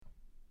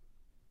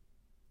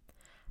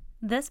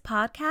This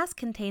podcast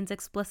contains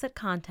explicit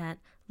content.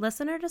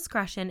 Listener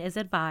discretion is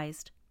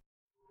advised.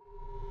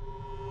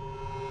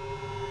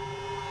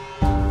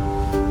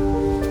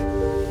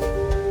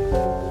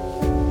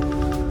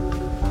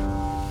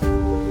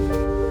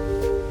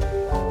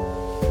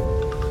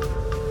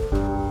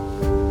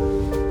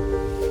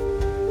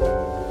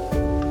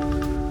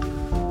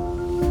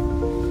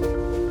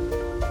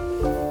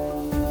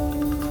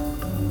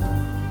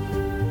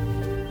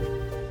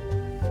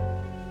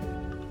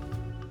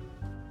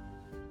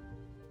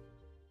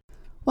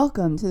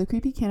 Welcome to the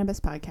Creepy Cannabis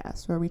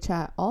Podcast, where we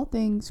chat all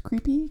things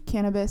creepy,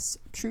 cannabis,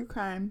 true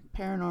crime,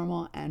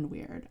 paranormal, and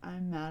weird.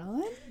 I'm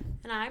Madeline.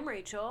 And I'm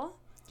Rachel.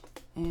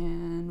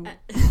 And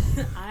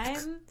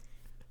I'm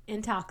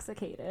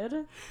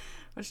intoxicated.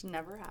 Which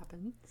never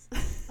happens.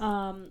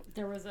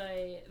 There was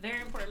a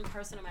very important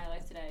person in my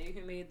life today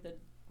who made the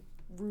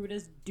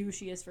rudest,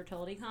 douchiest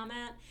fertility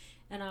comment,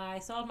 and I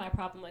solved my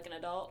problem like an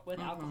adult with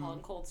alcohol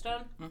and Cold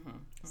Stone.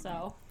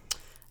 So,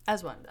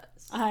 as one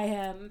does. I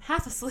am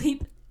half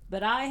asleep,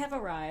 but I have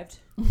arrived.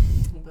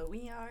 But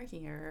we are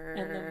here.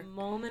 And the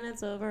moment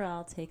it's over,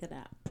 I'll take a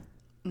nap.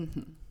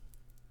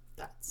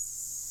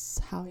 That's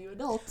how you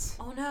adult.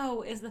 Oh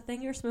no, is the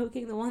thing you're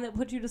smoking the one that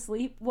put you to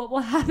sleep? What will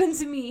happen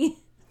to me?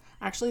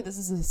 Actually, this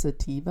is a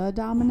sativa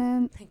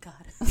dominant. Thank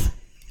God.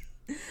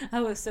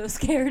 I was so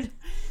scared.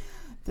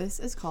 This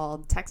is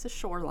called Texas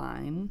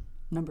Shoreline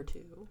number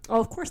 2. Oh,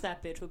 of course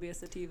that bitch will be a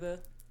sativa.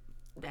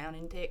 Down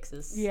in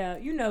Texas. Yeah,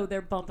 you know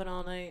they're bumping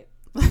all night.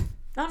 I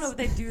don't know what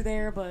they do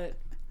there, but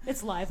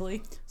it's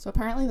lively. So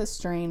apparently the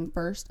strain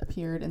first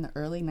appeared in the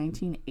early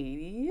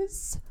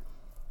 1980s.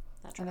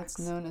 And it's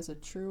known as a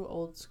true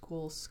old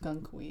school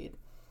skunk weed.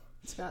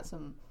 It's got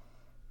some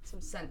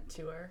scent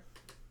to her.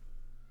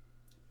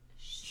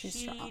 She's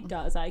She strong.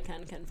 does, I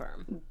can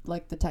confirm.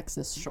 Like the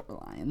Texas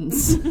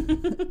shorelines.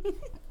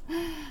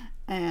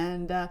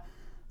 And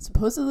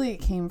supposedly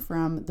it came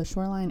from the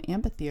Shoreline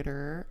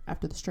Amphitheater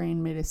after the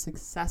strain made a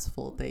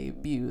successful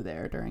debut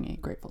there during a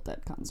Grateful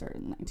Dead concert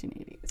in the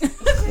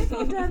 1980s.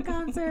 Grateful Dead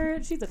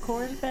concert. She's a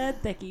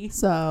corn-fed thickie.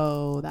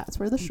 So that's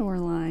where the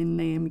Shoreline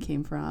name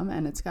came from,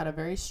 and it's got a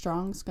very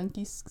strong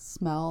skunky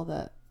smell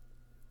that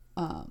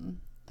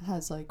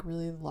has like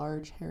really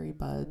large hairy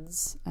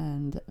buds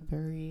and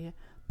very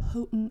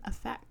potent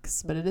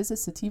effects. But it is a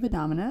sativa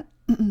dominant,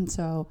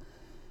 so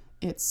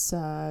it's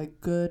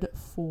good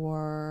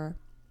for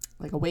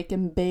like a wake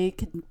and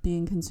bake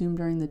being consumed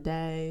during the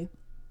day.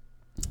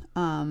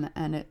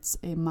 And it's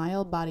a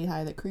mild body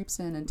high that creeps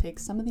in and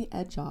takes some of the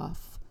edge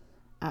off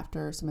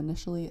after some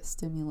initially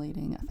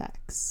stimulating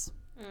effects.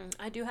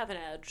 I do have an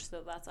edge,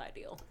 so that's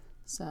ideal.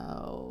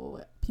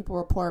 So people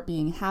report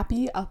being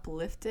happy,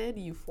 uplifted,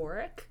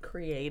 euphoric,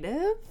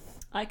 creative.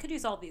 I could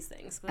use all these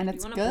things. And I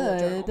it's do want a bullet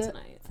journal good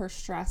tonight. for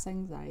stress,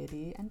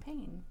 anxiety, and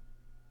pain.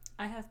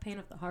 I have pain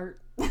of the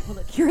heart. Will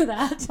it cure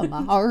that? On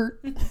my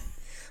heart.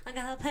 I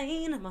got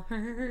pain in my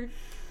heart.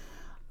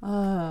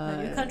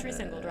 The new country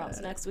single drops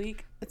next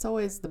week. It's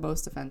always the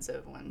most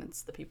offensive when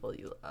it's the people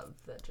you love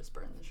that just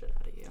burn the shit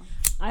out of you.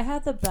 I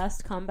had the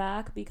best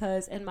comeback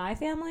because in my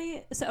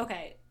family,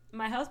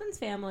 my husband's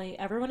family,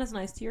 everyone is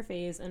nice to your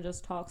face and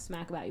just talks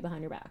smack about you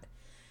behind your back.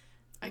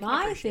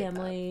 My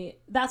family,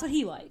 that's what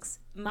he likes.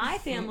 My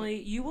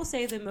family, you will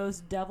say the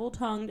most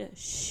devil-tongued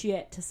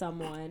shit to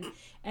someone,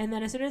 and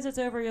then as soon as it's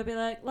over, you'll be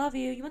like, love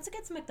you, you want to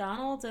get some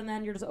McDonald's, and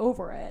then you're just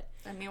over it.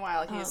 And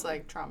meanwhile, he's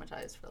like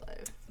traumatized for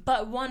life.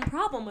 But one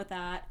problem with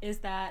that is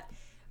that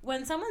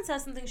when someone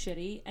says something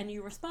shitty and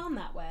you respond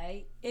that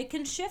way, it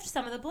can shift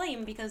some of the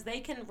blame because they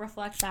can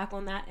reflect back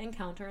on that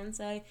encounter and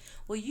say,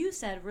 well, you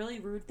said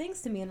really rude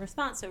things to me in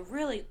response, so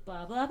really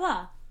blah, blah,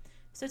 blah.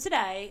 So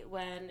today,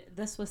 when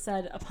this was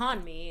said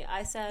upon me,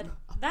 I said,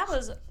 that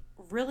was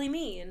really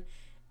mean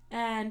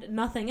and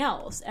nothing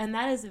else. And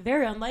that is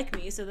very unlike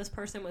me. So this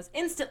person was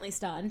instantly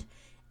stunned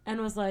and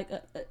was like,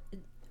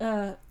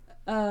 and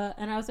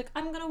I was like,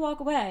 I'm going to walk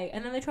away.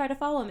 And then they tried to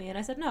follow me. And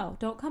I said, no,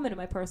 don't come into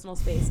my personal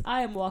space.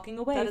 I am walking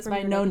away That is from my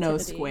your no-no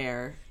negativity.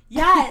 square.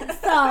 Yes.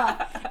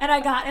 And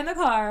I got in the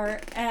car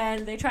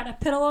and they tried to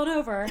piddle on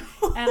over.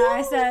 And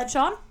I said,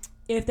 Sean,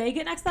 if they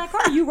get next to that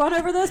car, you run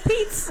over those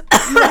Pete's.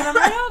 You run them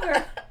right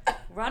over.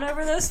 Run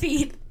over those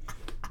feet.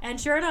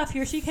 And sure enough,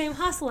 here she came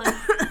hustling,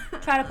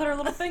 trying to put her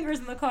little fingers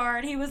in the car,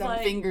 and he was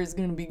like, fingers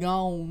gonna be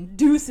gone.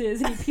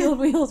 Deuces, and he peeled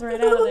wheels right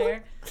out of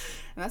there.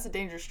 And that's a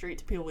dangerous street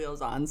to peel wheels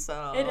on,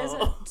 so... It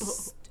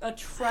is a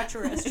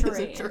treacherous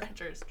terrain. It's a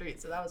treacherous street,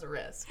 so that was a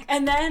risk.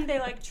 And then they,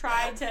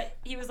 tried to...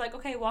 He was like,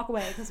 okay, walk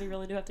away, because we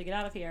really do have to get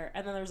out of here.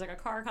 And then there was, a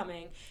car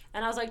coming.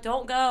 And I was like,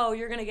 don't go,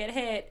 you're going to get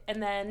hit.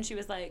 And then she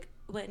was like,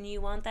 wouldn't you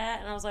want that?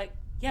 And I was like,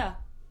 yeah,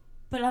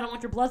 but I don't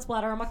want your blood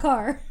splatter on my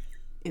car.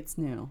 It's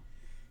new.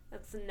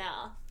 That's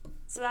nah.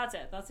 So that's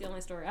it. That's the only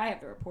story I have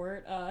to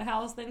report.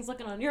 How's things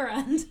looking on your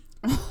end?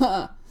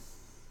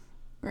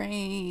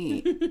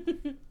 Great.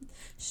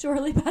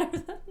 Surely better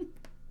than...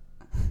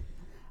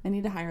 I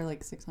need to hire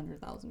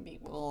 600,000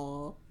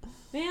 people.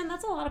 Man,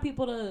 that's a lot of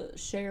people to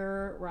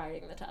share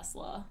riding the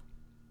Tesla.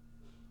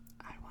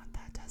 I want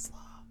that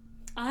Tesla.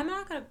 I'm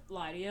not going to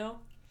lie to you.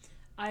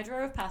 I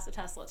drove past a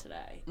Tesla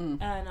today,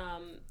 Mm. and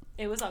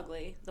it was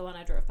ugly. The one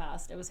I drove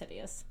past, it was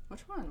hideous.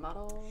 Which one?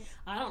 Model?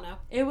 I don't know.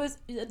 It was.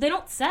 They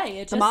don't say.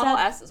 It just The Model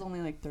said, S is only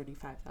like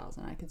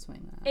 35,000. I could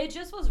swing that. It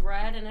just was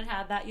red, and it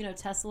had that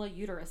Tesla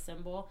uterus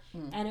symbol,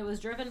 Mm. and it was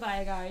driven by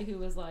a guy who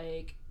was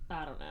like,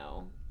 I don't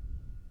know.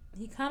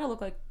 He kind of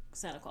looked like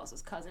Santa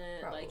Claus's cousin.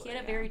 Probably, like he had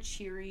a yeah. very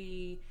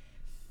cheery,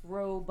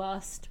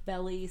 robust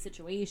belly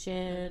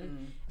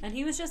situation, and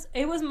he was just.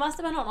 It must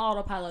have been on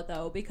autopilot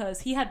though,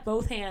 because he had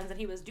both hands and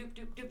he was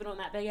dooping on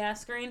that big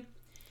ass screen,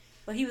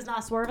 but he was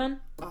not swerving.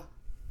 Oh.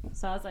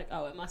 So I was like,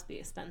 oh, it must be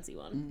a Spency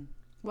one.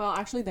 Well,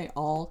 actually, they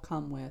all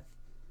come with.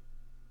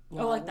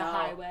 Oh, like the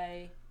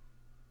highway.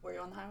 Were you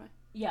on the highway?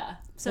 Yeah.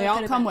 So They it all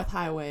could've come been- with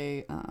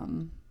highway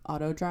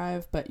auto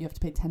drive, but you have to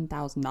pay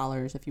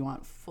 $10,000 if you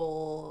want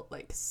full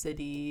like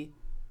city.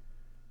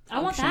 I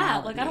want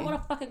that. Like, I don't functionality. want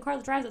a fucking car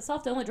that drives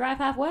itself to only drive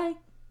halfway.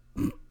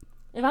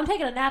 If I'm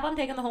taking a nap, I'm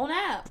taking the whole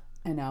nap.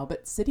 I know,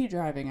 but city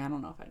driving, I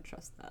don't know if I'd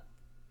trust that.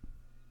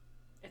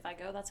 If I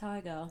go, that's how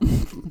I go.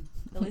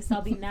 At least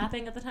I'll be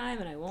napping at the time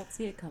and I won't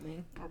see it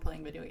coming. Or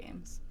playing video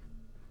games.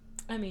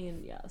 I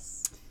mean,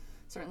 yes.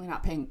 Certainly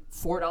not paying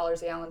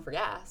 $4 a gallon for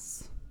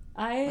gas.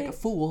 Like a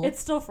fool. It's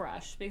still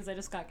fresh because I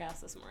just got gas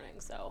this morning.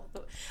 So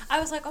I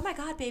was like, oh my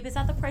God, babe, is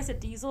that the price of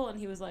diesel? And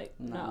he was like,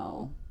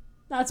 no.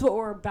 That's what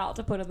we're about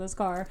to put in this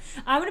car.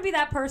 I'm going to be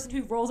that person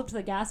who rolls up to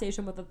the gas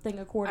station with a thing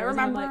of quarters. I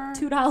remember- And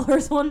I'm like,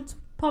 $2 on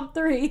pump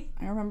 3.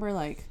 I remember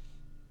like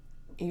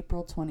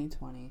April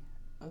 2020.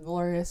 A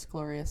glorious,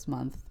 glorious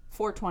month.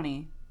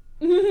 420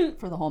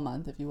 for the whole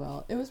month, if you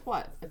will. It was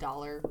what?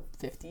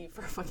 $1.50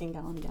 for a fucking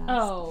gallon of gas.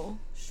 Oh,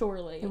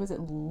 surely. It was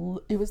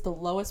the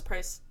lowest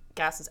price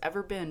gas has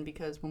ever been,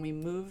 because when we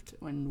moved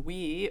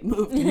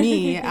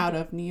me out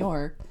of New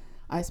York,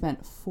 I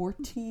spent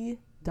 $40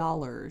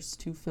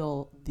 to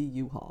fill the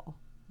U-Haul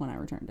when I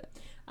returned it.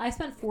 I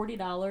spent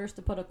 $40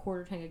 to put a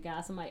quarter tank of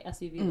gas in my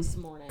SUV this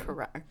morning.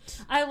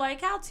 Correct. I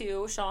like how,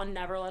 too, Sean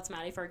never lets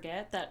Maddie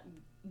forget that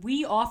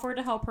we offered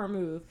to help her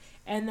move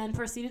and then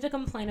proceeded to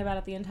complain about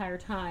it the entire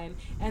time.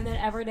 And then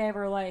every day of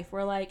her life,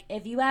 we're like,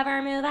 if you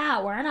ever move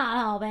out, we're not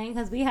helping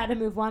because we had to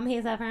move one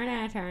piece of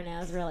furniture and it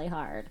was really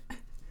hard.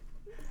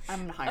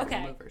 I'm gonna hire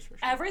Okay, movers for sure.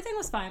 everything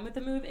was fine with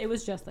the move. It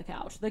was just the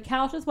couch. The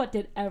couch is what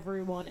did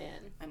everyone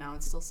in. And now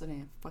it's still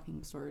sitting in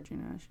fucking storage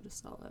unit. I should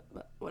just sell it,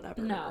 but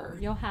whatever. No,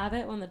 you'll have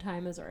it when the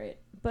time is right.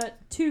 But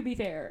to be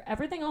fair,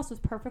 everything else was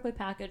perfectly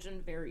packaged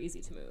and very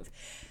easy to move.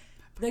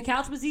 The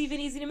couch was even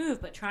easy to move,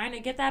 but trying to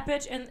get that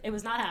bitch, and it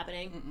was not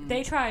happening.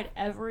 They tried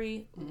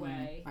every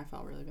way. I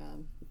felt really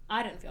bad.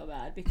 I didn't feel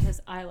bad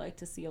because I like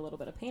to see a little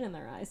bit of pain in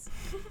their eyes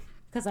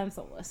because I'm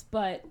soulless.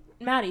 But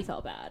Maddie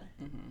felt bad.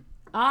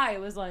 I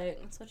was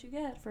like, that's what you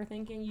get for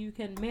thinking you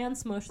can man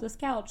smush this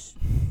couch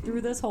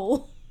through this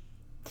hole.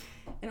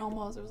 It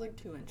was like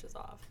 2 inches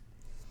off.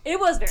 It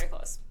was very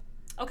close.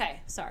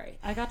 Okay, sorry.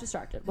 I got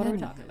distracted. What are we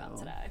talking about Anywho.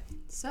 today?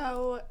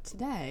 So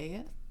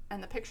today,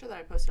 and the picture that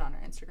I posted on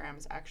our Instagram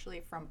is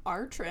actually from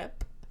our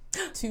trip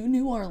to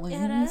New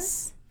Orleans. It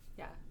is?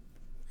 Yeah.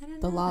 I didn't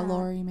The know La that.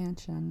 Laurie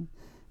Mansion.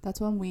 That's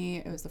when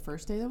it was the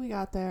first day that we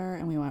got there,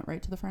 and we went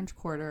right to the French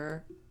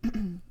Quarter,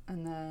 and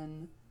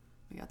then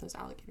we got those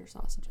alligator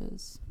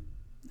sausages.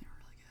 They were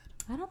really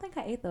good. I don't think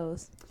I ate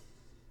those.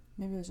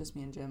 Maybe it was just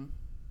me and Jim.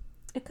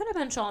 It could have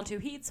been Sean too.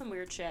 He eats some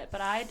weird shit,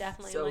 but I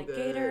definitely So like good.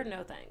 gator.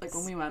 No thanks. Like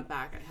when we went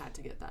back, I had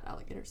to get that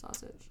alligator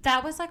sausage.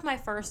 That was like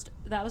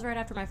that was right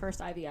after my first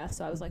IVF,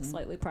 so I was like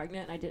slightly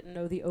pregnant and I didn't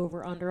know the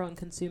over under on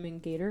consuming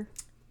gator.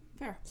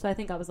 Fair. So I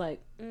think I was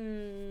like,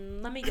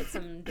 let me get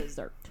some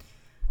dessert.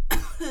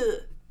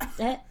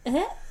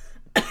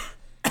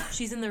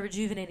 She's in the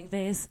rejuvenating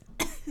phase.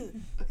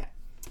 Okay.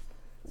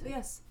 So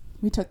yes,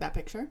 we took that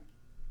picture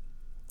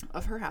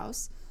of her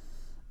house.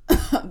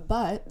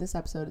 But this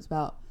episode is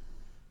about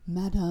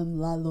Madame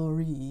La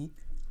Laurie,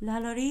 La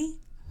Laurie?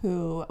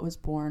 who was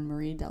born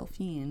Marie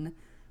Delphine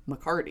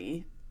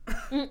McCarty.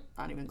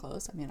 Not even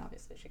close. I mean,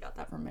 obviously she got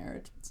that from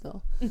marriage, but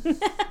still.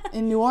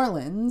 In New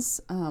Orleans,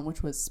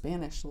 which was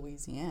Spanish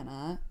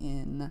Louisiana,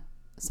 in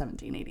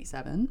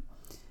 1787.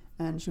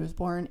 And she was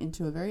born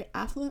into a very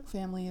affluent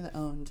family that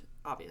owned,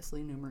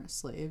 obviously, numerous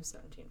slaves.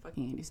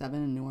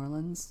 1787 in New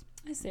Orleans.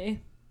 I see.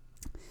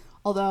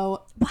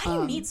 Although... Why do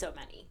you need so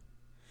many?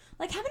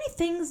 Like, how many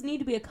things need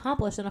to be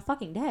accomplished in a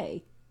fucking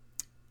day?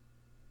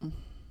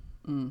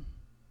 People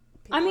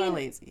I mean, are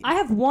lazy. I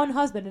have one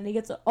husband and he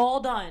gets it all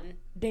done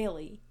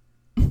daily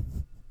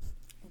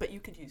But you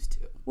could use 2.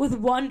 with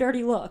one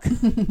dirty look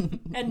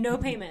and no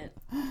payment.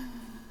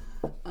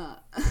 I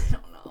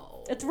don't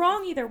know. It's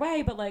wrong either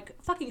way, but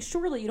like, fucking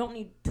surely you don't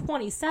need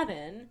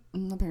 27.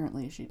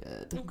 Apparently she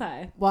did.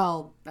 Okay.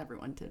 Well,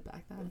 everyone did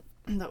back then.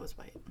 That was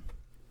white.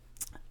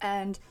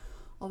 And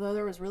although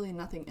there was really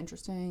nothing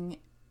interesting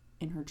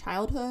in her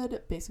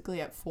childhood,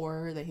 basically at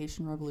 4, the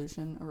Haitian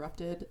Revolution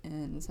erupted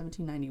in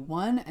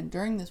 1791, and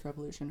during this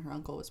revolution, her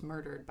uncle was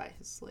murdered by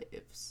his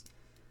slaves.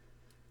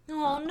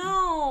 Oh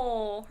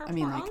no, her I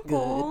mean, poor like,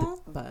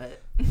 uncle. good,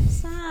 but...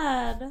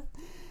 Sad.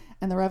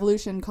 And the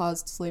revolution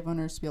caused slave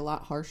owners to be a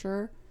lot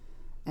harsher,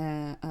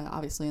 and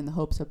obviously in the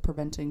hopes of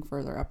preventing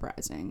further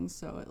uprisings.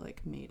 So it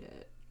like made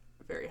it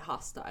very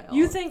hostile.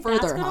 You think that's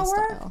further gonna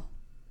hostile. work?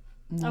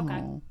 No.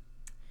 Okay.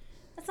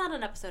 It's not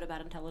an episode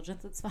about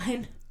intelligence. It's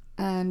fine.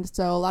 And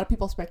so a lot of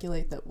people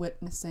speculate that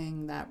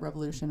witnessing that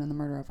revolution and the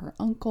murder of her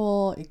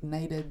uncle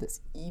ignited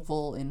this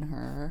evil in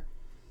her.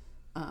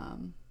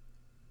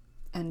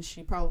 And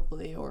she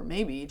probably, or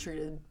maybe,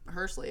 treated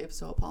her slaves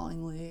so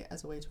appallingly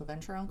as a way to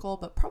avenge her uncle,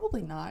 but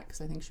probably not,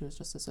 because I think she was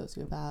just a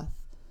sociopath.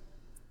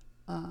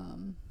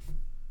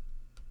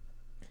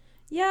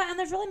 Yeah, and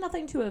there's really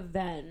nothing to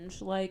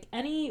avenge. Like,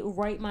 any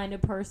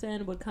right-minded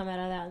person would come out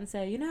of that and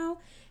say, you know,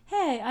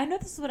 hey, I know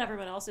this is what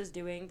everyone else is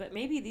doing, but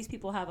maybe these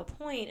people have a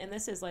point, and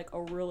this is, like,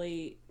 a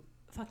really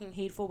fucking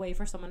hateful way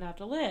for someone to have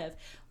to live.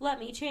 Let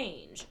me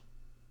change.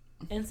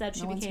 Instead,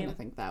 she No one's became... going to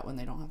think that when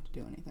they don't have to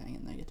do anything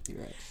and they get to be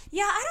rich.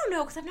 Yeah, I don't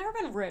know, because I've never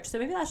been rich, so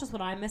maybe that's just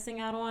what I'm missing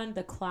out on,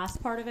 the class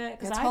part of it,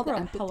 because It's I called grew up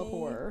empathy. hella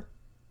poor.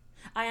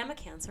 I am a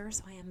Cancer,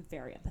 so I am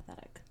very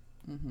empathetic.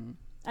 Mm-hmm.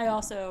 I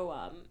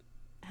also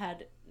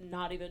had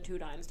not even 2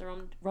 dimes to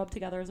rub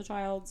together as a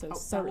child, so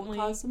certainly...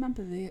 That will cause some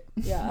empathy.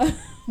 Yeah,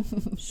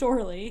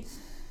 surely.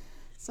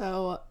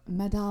 So,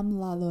 Madame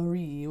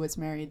Lalaurie was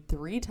married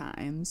 3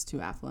 times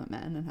to affluent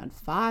men and had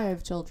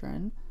 5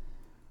 children.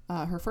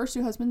 Her first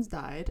 2 husbands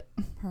died.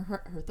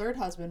 Her third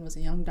husband was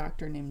a young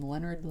doctor named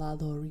Leonard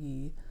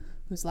Lalaurie,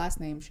 whose last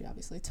name she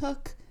obviously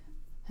took,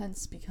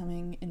 hence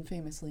becoming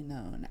infamously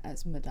known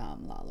as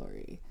Madame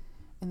Lalaurie.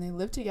 And they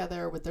lived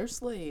together with their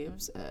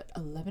slaves at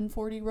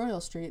 1140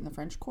 Royal Street in the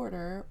French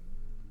Quarter,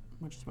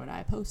 which is what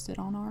I posted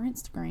on our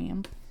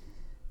Instagram,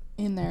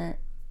 in their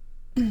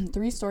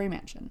 3-story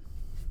mansion.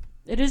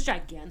 It is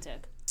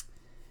gigantic.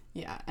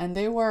 Yeah, and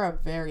they were a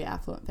very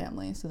affluent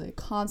family, so they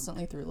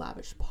constantly threw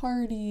lavish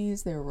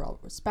parties. They were well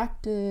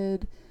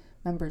respected,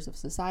 members of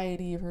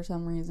society for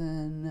some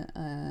reason,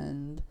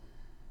 and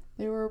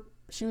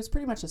she was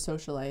pretty much a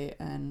socialite,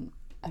 and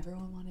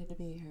everyone wanted to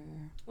be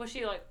her. Was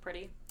she, like,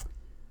 pretty?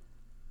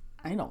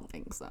 I don't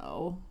think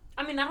so.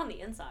 I mean, not on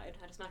the inside.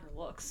 I just meant her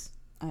looks.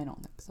 I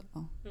don't think so.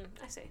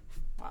 I see.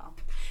 Wow.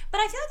 But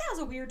I feel like that was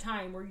a weird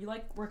time where you,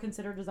 like, were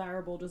considered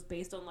desirable just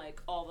based on,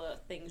 like, all the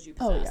things you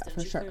possessed. Oh, yeah, and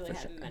for she sure, clearly for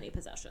had sure. many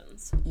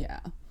possessions.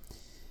 Yeah.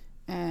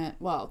 And,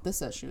 well, this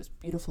says she was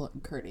beautiful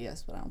and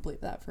courteous, but I don't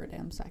believe that for a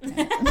damn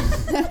second.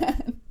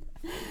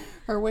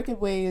 Her wicked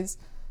ways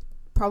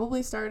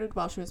probably started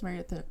while she was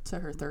married to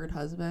her third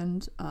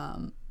husband.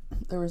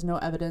 There was no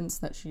evidence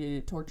that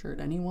she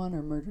tortured anyone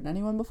or murdered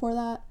anyone before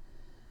that.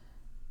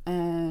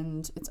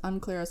 And it's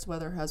unclear as to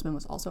whether her husband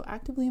was also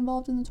actively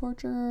involved in the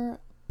torture,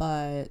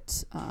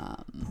 but...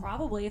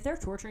 Probably. If they're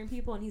torturing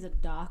people and he's a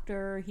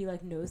doctor, he,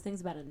 like, knows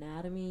things about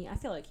anatomy, I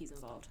feel like he's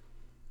involved.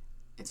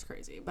 It's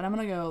crazy. But I'm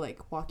going to go,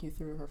 like, walk you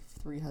through her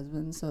 3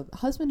 husbands. So,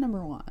 husband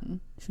number 1,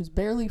 she was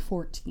barely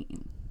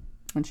 14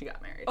 when she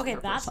got married. Okay, to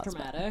her that's first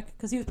husband. dramatic,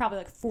 because he was probably,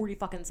 like,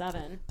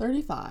 47.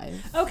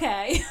 35.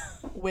 Okay.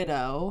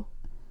 Widow.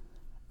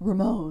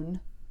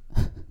 Ramon.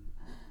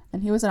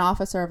 And he was an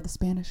officer of the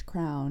Spanish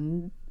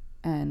crown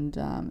and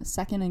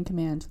second in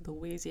command to the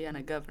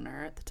Louisiana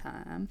governor at the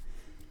time.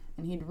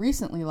 And he'd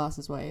recently lost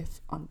his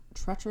wife on a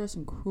treacherous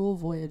and cruel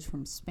voyage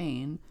from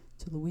Spain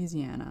to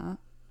Louisiana.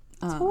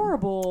 It's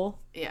horrible.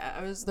 Yeah,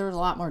 there was a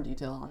lot more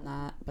detail on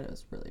that, but it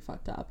was really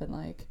fucked up. And,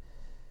 like,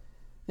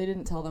 they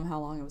didn't tell them how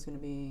long it was going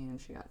to be,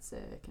 and she got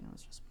sick, and it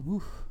was just,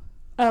 oof.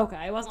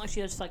 Okay, it wasn't like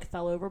she just, like,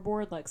 fell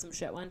overboard, like some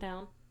shit went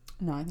down?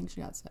 No, I think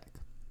she got sick.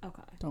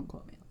 Okay. Don't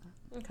quote me on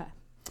that.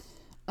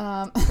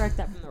 Okay. Strike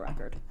that from the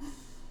record.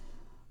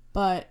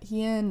 But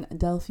he and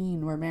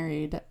Delphine were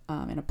married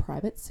in a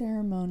private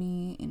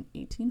ceremony in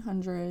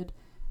 1800,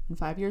 and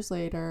 5 years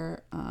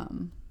later,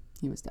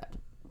 he was dead.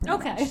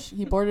 Okay. Much.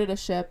 He boarded a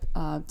ship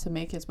to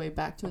make his way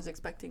back to his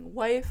expecting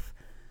wife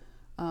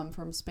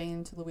from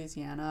Spain to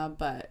Louisiana,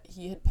 but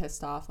he had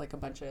pissed off, like, a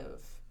bunch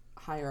of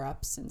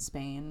higher-ups in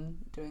Spain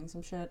doing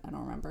some shit. I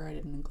don't remember. I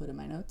didn't include it in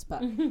my notes,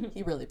 but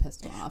he really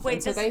pissed him off. Wait,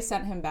 and so they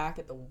sent him back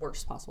at the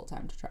worst possible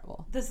time to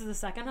travel. This is the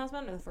second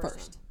husband or the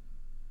first?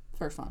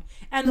 First one.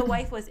 And the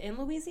wife was in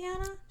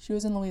Louisiana? She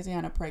was in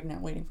Louisiana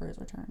pregnant, waiting for his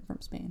return from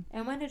Spain.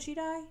 And when did she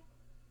die?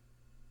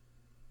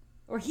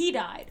 Or he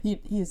died? He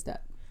is dead.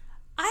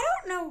 I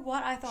don't know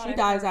what I thought. She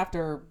dies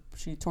after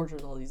she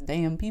tortures all these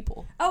damn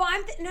people. Oh,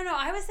 no.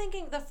 I was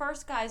thinking the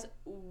first guy's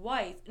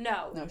wife.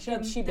 No, she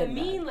the didn't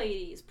mean die.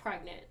 lady's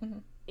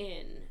pregnant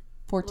in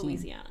 14.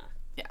 Louisiana.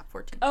 Yeah,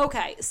 14.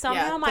 Okay,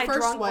 somehow Yeah, my the first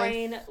drunk wife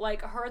brain,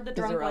 like, heard the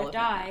drunk wife irrelevant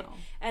died, now.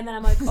 and then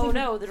I'm like, oh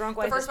no, the drunk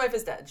wife. The first wife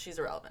is dead. She's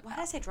irrelevant. Why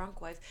did I say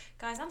drunk wife?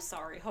 Guys, I'm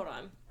sorry. Hold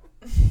on.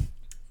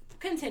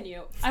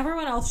 Continue.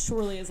 Everyone else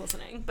surely is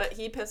listening. But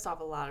he pissed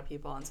off a lot of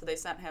people, and so they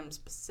sent him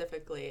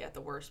specifically at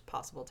the worst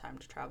possible time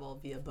to travel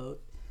via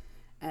boat.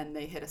 And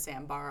they hit a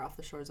sandbar off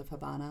the shores of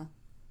Havana,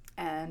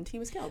 and he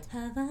was killed.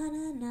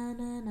 Havana, na,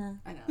 na, na.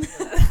 I know.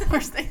 The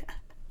worst thing.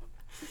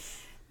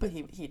 But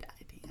he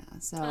died, yeah.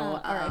 So,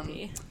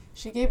 R.I.P.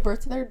 She gave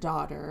birth to their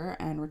daughter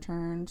and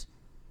returned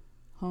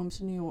home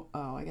to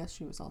I guess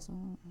she was also,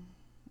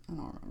 I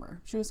don't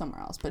remember. She was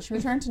somewhere else. But she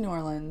returned to New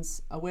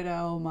Orleans, a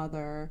widow,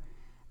 mother,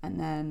 And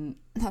then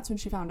that's when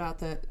she found out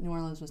that New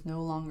Orleans was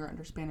no longer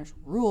under Spanish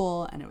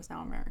rule and it was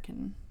now America.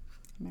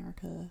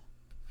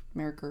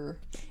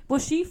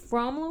 Was she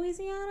from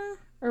Louisiana?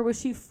 Or was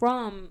she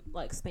from,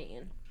 like,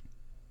 Spain?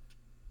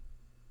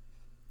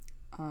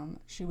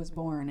 She was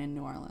born in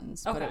New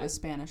Orleans, but it was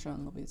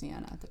Spanish-owned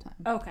Louisiana at the time.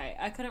 Okay,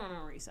 I couldn't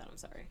remember what you said. I'm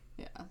sorry.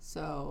 Yeah,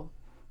 so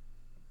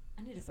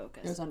I need to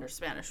focus. it was under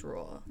Spanish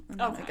rule. And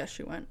then I guess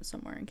she went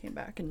somewhere and came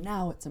back, and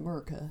now it's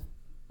America.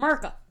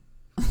 America.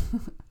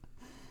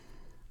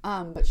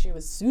 But she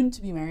was soon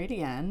to be married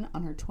again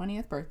on her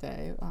 20th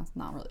birthday. Well,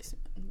 not really soon,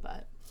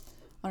 but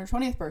on her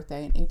 20th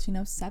birthday in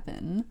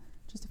 1807,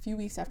 just a few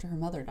weeks after her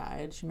mother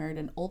died, she married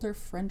an older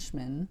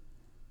Frenchman,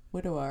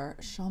 widower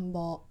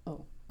Chambal.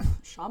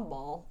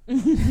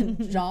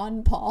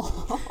 John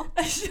Paul.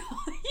 You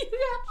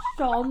got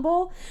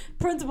Chambal?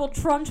 Principal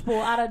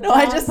Trunchbull out of No,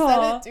 I just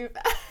said it too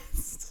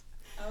fast.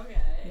 Okay.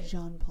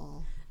 Jean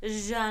Paul.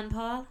 Jean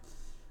Paul.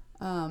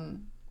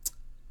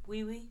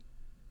 Oui.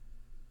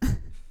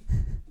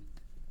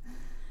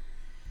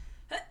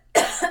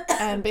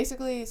 And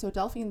basically, so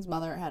Delphine's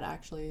mother had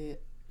actually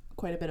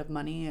quite a bit of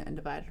money and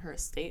divided her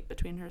estate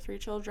between her 3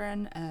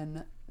 children.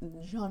 And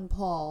Jean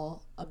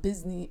Paul, a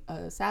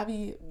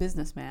savvy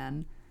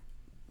businessman,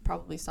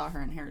 probably saw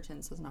her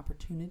inheritance as an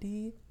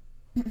opportunity.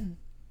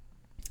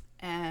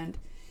 And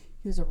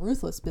he was a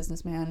ruthless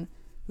businessman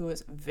who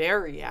was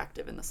very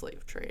active in the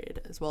slave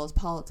trade as well as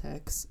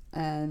politics,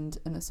 and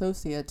an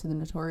associate to the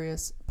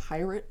notorious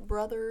pirate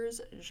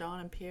brothers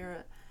Jean and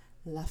Pierre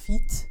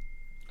Lafitte.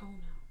 Oh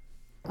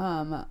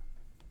no.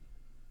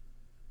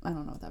 I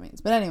don't know what that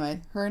means, but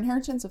anyway, her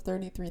inheritance of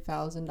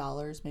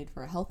 $33,000 made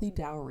for a healthy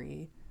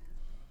dowry,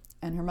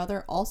 and her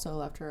mother also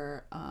left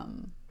her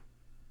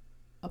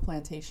a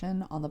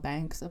plantation on the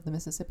banks of the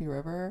Mississippi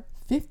River,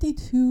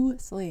 52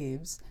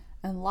 slaves,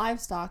 and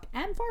livestock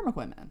and farm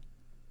equipment.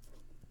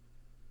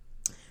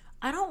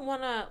 I don't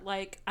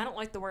like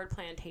the word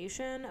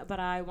plantation, but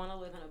I want to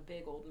live in a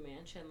big old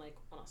mansion, like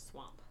on a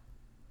swamp.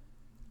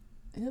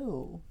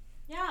 Ew.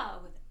 Yeah,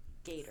 with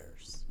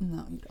gators.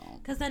 No, you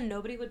don't. Because then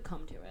nobody would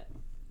come to it.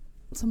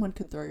 Someone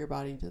could throw your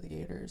body to the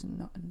gators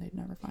and they'd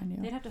never find you.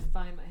 They'd have to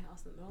find my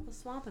house in the middle of the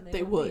swamp, and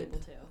they wouldn't be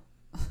able to.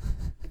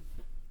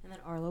 And then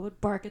Arlo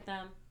would bark at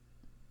them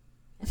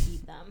and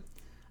eat them.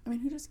 I mean,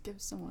 who just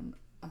gives someone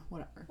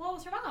whatever? Well, it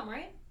was her mom,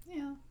 right?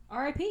 Yeah.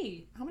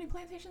 R.I.P. How many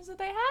plantations did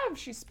they have?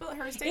 She split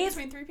her estate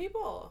between 3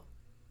 people.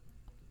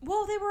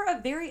 Well, they were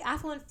a very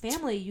affluent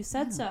family. You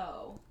said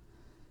so.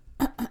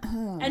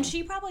 And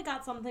she probably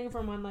got something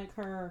from when, like,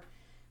 her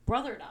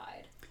brother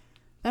died.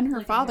 Then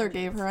her father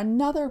gave her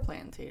another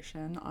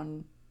plantation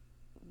on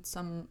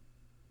some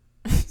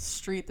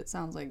street that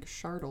sounds like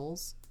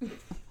Chartles.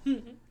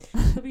 Could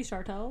be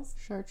Chartels.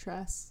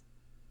 Chartres.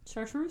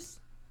 Chartreuse?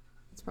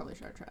 It's probably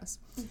Chartres.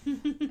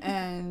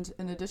 And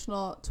an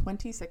additional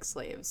 26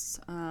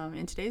 slaves.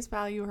 In today's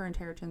value, her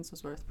inheritance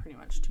was worth pretty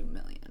much $2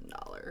 million,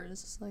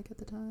 like at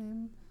the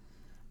time.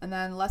 And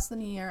then less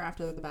than a year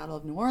after the Battle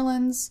of New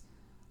Orleans,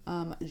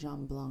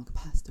 Jean Blanc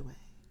passed away.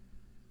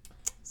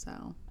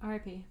 So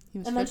R.I.P.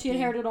 And 15. Then she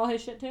inherited all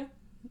his shit too?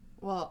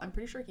 Well, I'm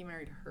pretty sure he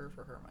married her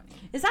for her money.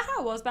 Is that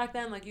how it was back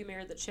then? Like, you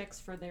married the chicks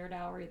for their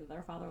dowry that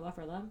their father left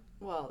for them?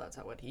 Well, that's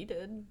what he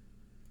did.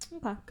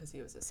 Okay. Because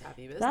he was a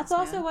savvy businessman. That's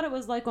also what it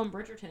was like on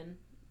Bridgerton,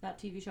 that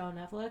TV show on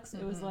Netflix. Mm-hmm.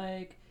 It was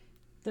like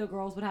the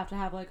girls would have to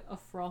have like a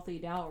frothy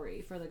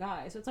dowry for the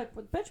guy. So it's like,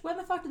 bitch, when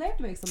the fuck do they have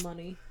to make some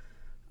money?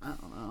 I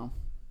don't know.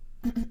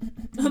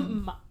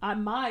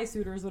 my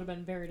suitors would have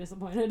been very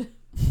disappointed.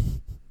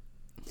 Then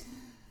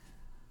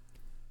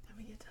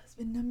we get to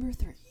husband number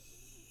 3.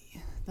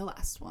 The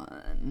last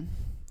one.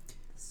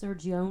 Sir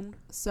Joan.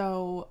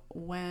 So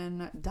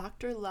when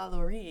Dr.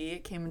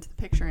 Lalaurie came into the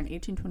picture in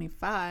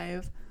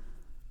 1825,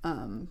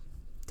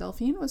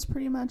 Delphine was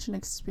pretty much an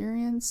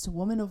experienced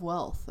woman of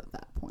wealth at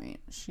that point.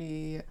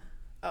 He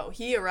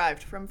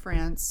arrived from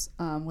France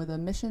with a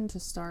mission to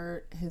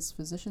start his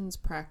physician's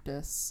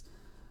practice,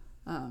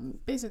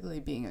 basically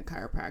being a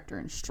chiropractor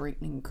and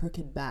straightening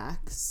crooked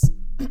backs.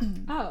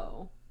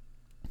 Oh.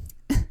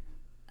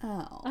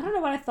 Oh. I don't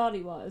know what I thought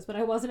he was, but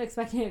I wasn't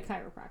expecting a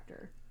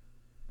chiropractor.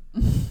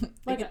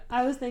 Like,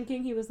 I was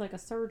thinking he was like a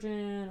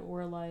surgeon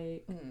or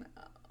like, no.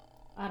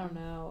 I don't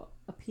know,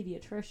 a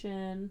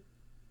pediatrician.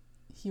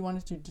 He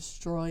wanted to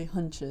destroy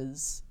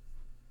hunches.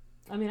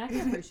 I mean, I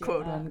can appreciate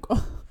quote that.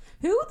 Unquote.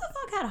 Who the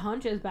fuck had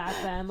hunches back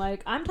then?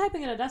 Like, I'm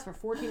typing at a desk for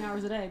 14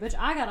 hours a day. Bitch,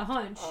 I got a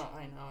hunch. Oh,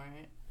 I know,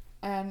 right?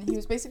 And he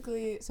was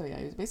basically a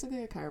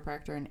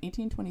chiropractor in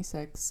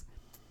 1826.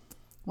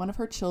 One of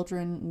her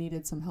children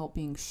needed some help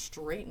being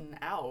straightened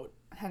out.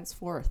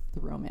 Henceforth,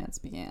 the romance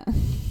began.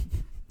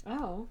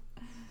 Oh.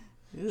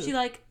 Ew. She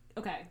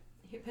okay,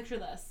 here, picture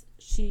this.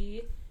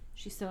 She's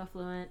so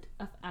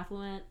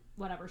affluent,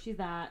 whatever. She's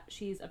that.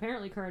 She's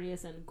apparently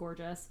courteous and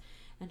gorgeous.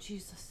 And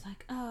she's just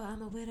like, oh,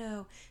 I'm a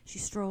widow. She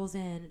strolls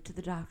in to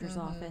the doctor's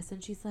office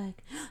and she's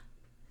like,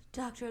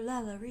 Dr.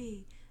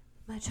 Lalaurie,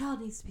 my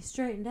child needs to be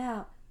straightened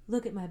out.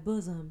 Look at my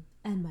bosom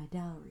and my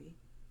dowry.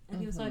 And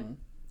he was like,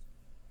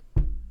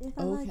 if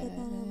I like it, then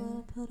I'm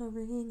gonna put a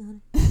ring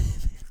on it.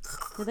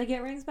 Did they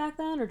get rings back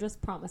then or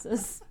just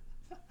promises?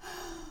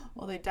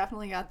 Well, they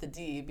definitely got the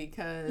D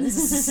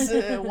because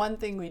one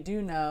thing we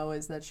do know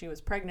is that she was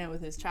pregnant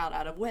with his child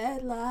out of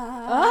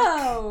wedlock.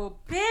 Oh,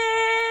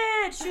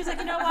 bitch! She was like,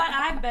 you know what?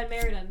 I've been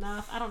married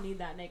enough. I don't need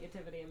that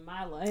negativity in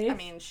my life. I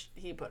mean,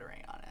 he put a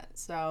ring on it.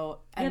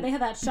 So yeah, they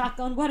had that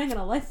shotgun wedding and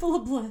a life full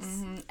of bliss.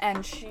 Mm-hmm.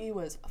 And she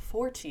was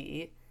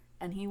 40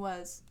 and he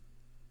was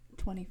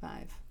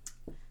 25.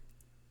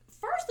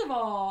 First of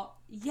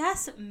all,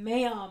 yes,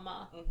 ma'am.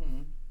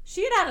 Mm-hmm.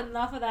 She'd had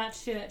enough of that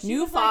shit.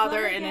 New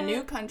father in a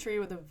new country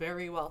with a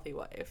very wealthy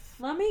wife.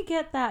 Let me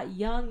get that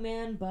young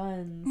man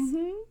buns.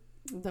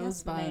 Mm-hmm. Those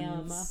yes,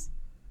 buns.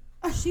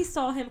 Ma'am. She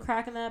saw him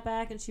cracking that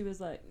back and she was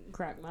like,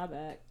 crack my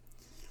back.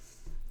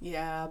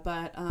 Yeah,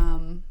 but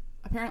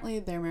apparently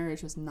their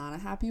marriage was not a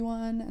happy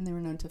one, and they were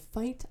known to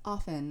fight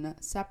often,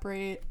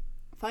 separate,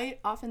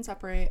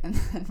 and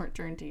then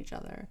return to each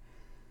other.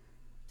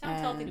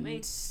 Sounds healthy to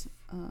me.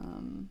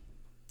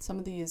 Some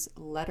of these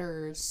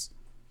letters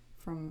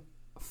from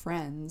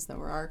friends that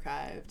were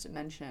archived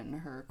mention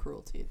her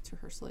cruelty to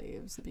her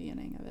slaves, the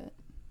beginning of it.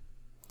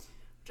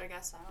 Which I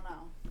guess, I don't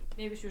know.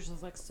 Maybe she was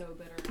just like so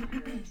bitter in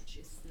marriage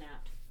she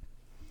snapped.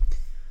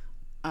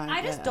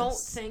 I just don't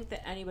think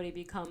that anybody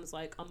becomes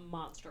like a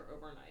monster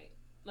overnight.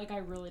 Like, I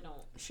really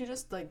don't. She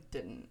just like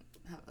didn't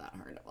have that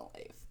hard of a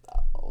life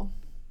though.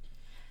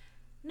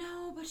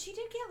 No, but she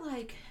did get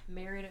like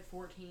married at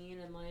 14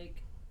 and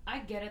like I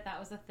get it, that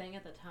was a thing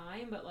at the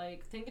time, but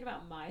like thinking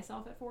about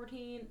myself at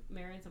 14,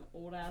 marrying some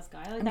old ass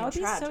guy, like that would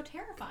be so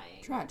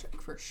terrifying.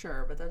 Tragic for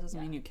sure, but that doesn't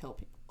mean you kill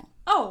people.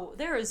 Oh,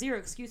 there are zero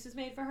excuses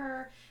made for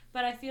her,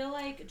 but I feel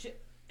like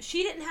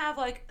she didn't have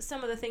like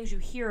some of the things you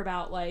hear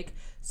about, like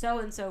so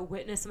and so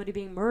witnessed somebody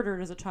being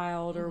murdered as a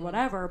child or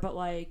whatever, but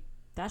like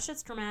that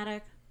shit's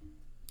traumatic.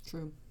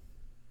 True.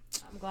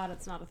 I'm glad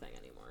it's not a thing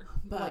anymore.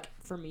 But like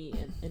for me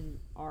in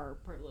our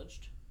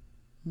privileged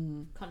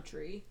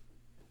country.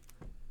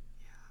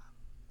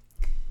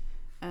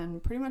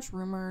 And pretty much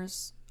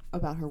rumors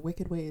about her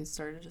wicked ways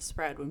started to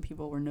spread when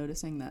people were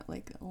noticing that,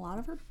 like, a lot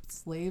of her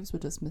slaves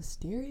would just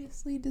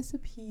mysteriously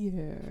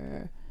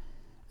disappear.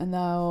 And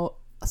though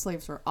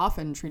slaves were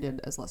often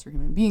treated as lesser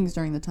human beings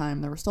during the time,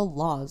 there were still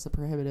laws that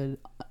prohibited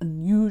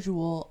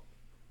unusually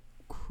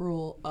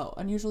cruel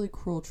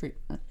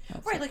treatment.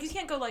 Right, like you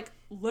can't go, like,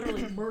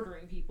 literally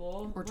murdering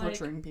people. Or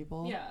torturing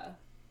people. Yeah.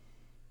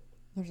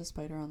 There's a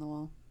spider on the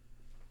wall.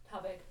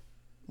 How big?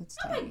 It's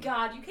oh tiny. my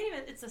god, you can't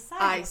even, it's the size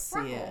I of a see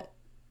freckle. it.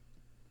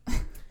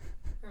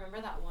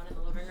 Remember that one in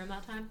the living room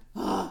that time?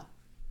 No.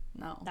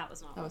 That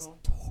was not That was little.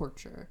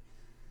 torture.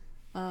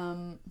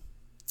 But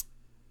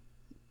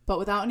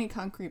without any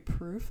concrete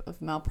proof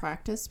of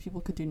malpractice,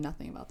 people could do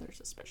nothing about their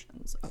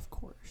suspicions, of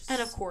course.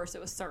 And of course,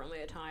 it was certainly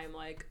a time,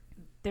 like,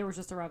 there was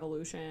just a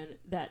revolution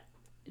that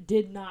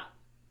did not,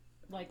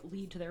 like,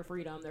 lead to their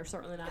freedom. They're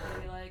certainly not going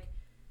to be like,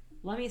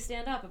 let me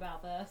stand up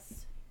about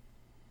this.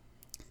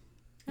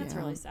 That's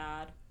really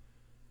sad.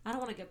 I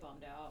don't want to get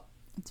bummed out.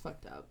 It's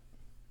fucked up.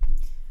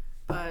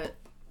 But,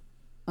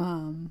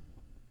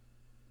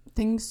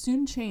 things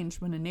soon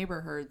changed when a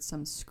neighbor heard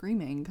some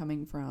screaming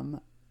coming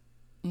from,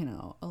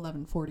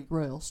 1140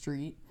 Royal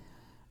Street.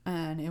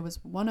 And it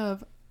was one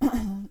of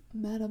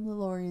Madame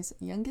Lalaury's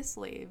youngest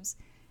slaves,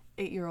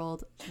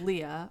 8-year-old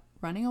Leah,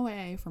 running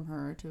away from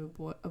her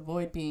to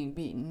avoid being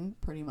beaten,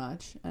 pretty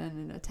much. And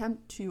in an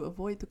attempt to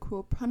avoid the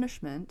cruel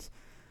punishment,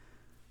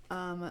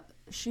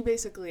 she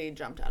basically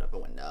jumped out of a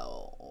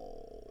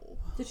window.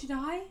 Did she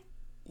die?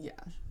 Yeah.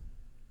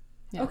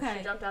 Okay.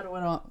 She jumped out of a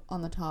window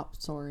on the top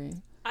story.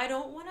 I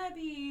don't want to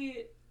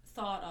be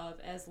thought of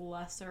as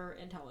lesser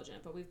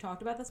intelligent, but we've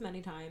talked about this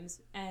many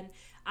times, and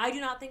I do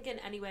not think in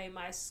any way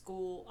my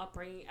school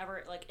upbringing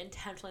ever, like,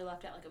 intentionally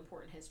left out, like,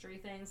 important history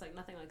things, like,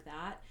 nothing like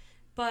that,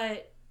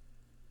 but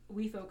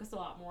we focused a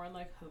lot more on,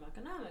 like, home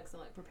economics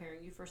and, like,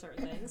 preparing you for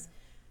certain things.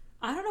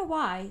 I don't know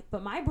why,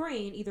 but my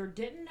brain either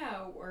didn't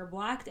know or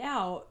blacked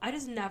out. I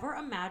just never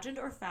imagined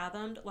or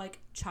fathomed, like,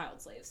 child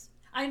slaves.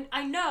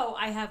 I know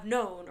I have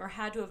known or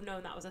had to have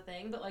known that was a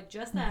thing, but, like,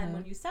 just then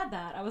when you said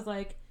that, I was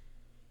like,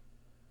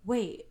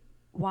 wait,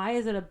 why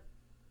is it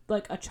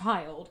a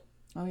child?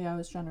 Oh, yeah, it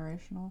was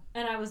generational.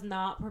 And I was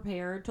not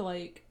prepared to,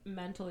 like,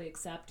 mentally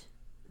accept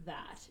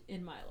that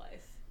in my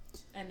life.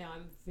 And now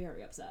I'm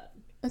very upset.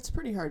 It's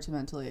pretty hard to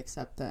mentally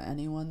accept that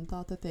anyone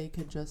thought that they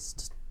could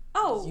just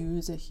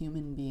use a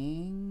human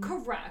being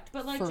correct,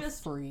 but like for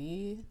just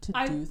free to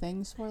do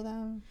things for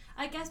them.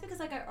 I guess because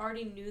like I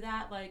already knew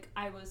that, like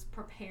I was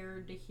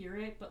prepared to hear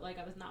it, but like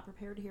I was not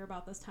prepared to hear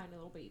about this tiny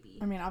little baby.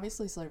 I mean,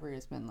 obviously slavery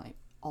has been like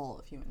all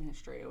of human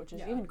history, which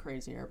is even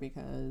crazier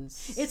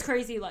because it's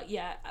crazy. Like,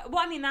 yeah,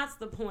 well, I mean that's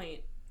the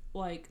point,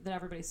 like that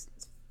everybody's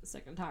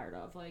sick and tired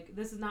of. Like,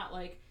 this is not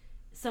like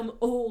some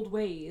old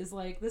ways.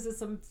 Like, this is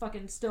some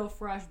fucking still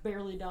fresh,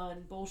 barely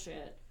done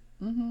bullshit.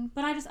 Mm-hmm.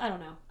 But I don't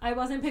know. I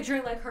wasn't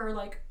picturing like her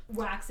like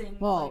waxing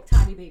like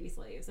tiny baby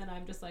slaves, and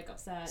I'm just like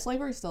upset.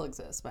 Slavery still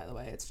exists, by the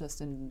way. It's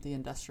just in the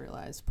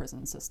industrialized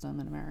prison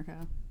system in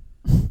America.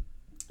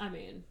 I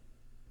mean,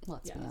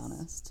 let's be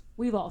honest.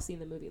 We've all seen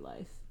the movie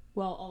Life.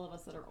 Well, all of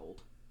us that are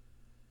old.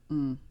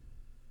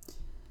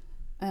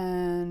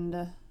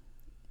 And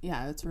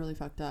yeah, it's really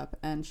fucked up.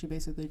 And she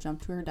basically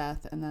jumped to her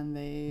death, and then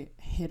they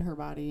hid her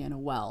body in a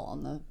well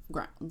on the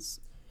grounds.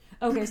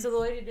 Okay, so the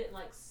lady didn't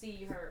like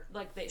see her,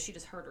 like she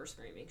just heard her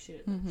screaming. She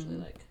didn't actually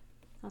like.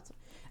 That's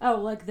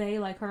like they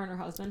like her and her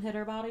husband hid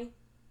her body.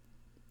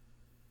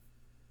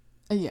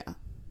 Yeah,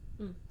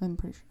 I'm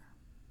pretty sure.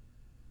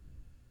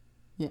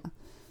 Yeah,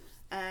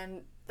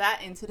 and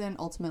that incident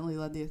ultimately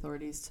led the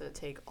authorities to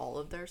take all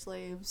of their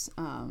slaves.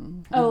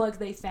 Like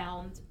they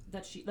found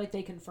that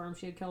they confirmed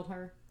she had killed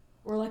her,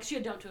 or like she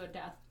had jumped to her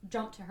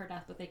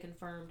death, but they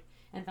confirmed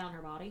and found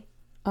her body.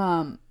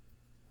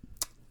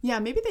 Yeah,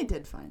 maybe they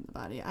did find the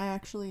body. I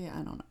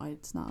don't know.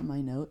 It's not in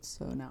my notes,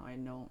 so now I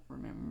don't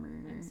remember.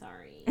 I'm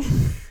sorry.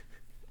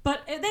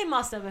 But they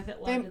must have if it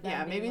led to them.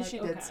 Yeah, maybe like, she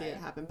did see it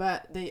happen.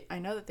 But I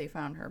know that they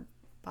found her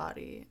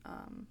body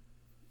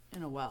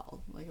in a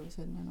well. Like it was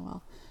hidden in a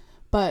well.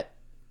 But,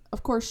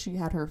 of course, she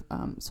had her...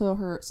 so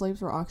her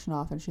slaves were auctioned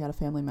off, and she had a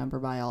family member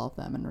buy all of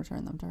them and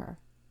return them to her.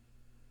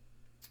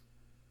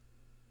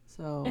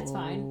 So... It's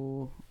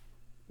fine.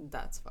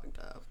 That's fucked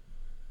up.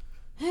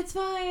 It's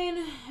fine.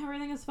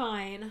 Everything is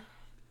fine.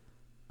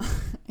 I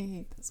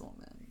hate this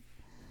woman.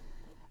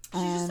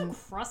 She's just so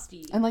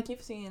crusty. And like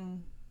you've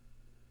seen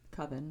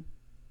Coven.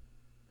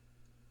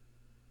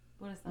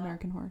 What is that?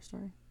 American Horror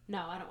Story.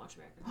 No, I don't watch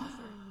American Horror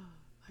Story.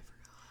 I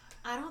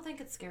forgot. I don't think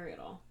it's scary at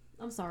all.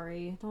 I'm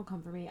sorry. Don't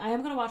come for me. I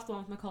am going to watch the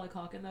one with Macaulay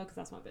Culkin, though, because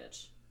that's my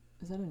bitch.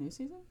 Is that a new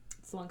season?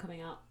 It's the one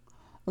coming out.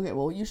 Okay,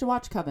 well, you should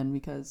watch Coven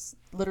because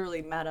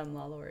literally Madame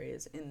LaLaurie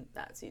is in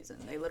that season.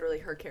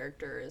 Her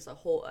character is a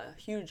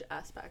huge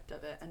aspect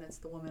of it, and it's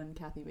the woman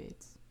Kathy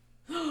Bates.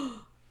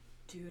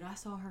 Dude, I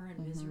saw her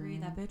in Misery.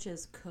 That bitch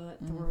is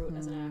cutthroat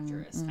as an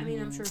actress. I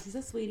mean, I'm sure she's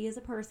a sweetie as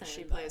a person.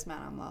 She plays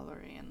Madame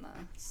LaLaurie in the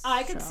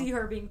I could see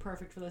her being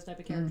perfect for this type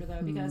of character,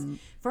 though, because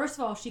first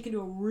of all, she can do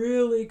a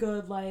really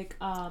good, like,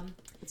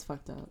 it's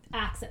fucked up.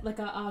 accent, like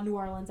a New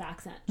Orleans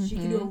accent. She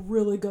can do a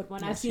really good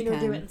one. I've seen her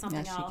do it in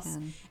something else.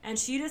 And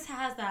she just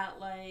has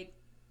that, like,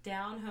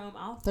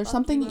 down-home, There's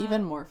something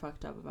even more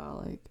fucked up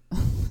about, like,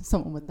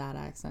 someone with that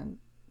accent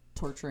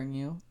torturing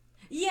you.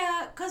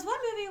 Yeah, because what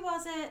movie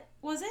was it?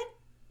 Was it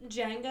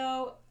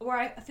Django, where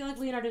I feel like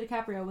Leonardo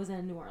DiCaprio was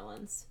in New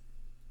Orleans,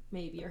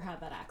 maybe, or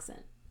had that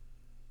accent.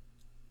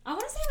 I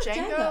want to say it was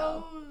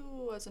Django.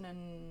 Wasn't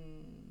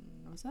in.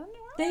 Was that in New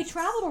Orleans? They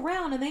traveled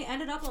around and they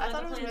ended up on I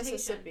thought the it was plantation.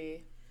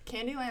 Mississippi.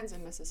 Candyland's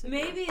in Mississippi.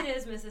 Maybe it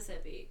is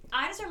Mississippi.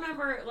 I just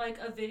remember like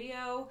a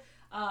video.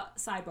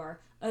 Sidebar: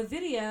 a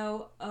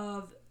video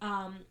of.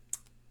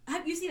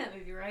 Have you seen that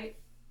movie? Right?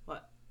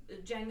 What?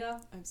 Django.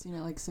 I've seen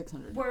it like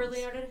 600 Where times.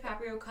 Leonardo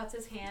DiCaprio cuts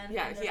his hand.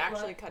 Yeah, he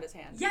actually cut his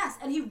hand. Yes,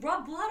 and he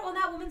rubbed blood on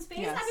that woman's face.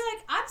 Yes. I'd be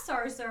like, I'm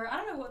sorry, sir. I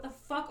don't know what the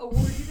fuck award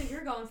you think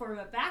you're going for,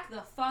 but back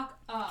the fuck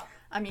up.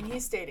 I mean,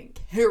 he's stating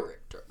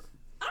character.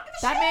 I don't give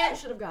a that shit. man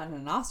should have gotten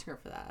an Oscar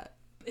for that.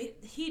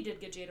 He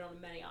did get jaded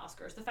on many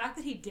Oscars. The fact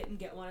that he didn't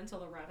get one until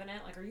The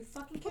Revenant, like, are you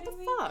fucking kidding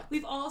me? What the fuck?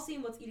 We've all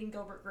seen What's Eating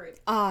Gilbert Grape.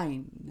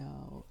 I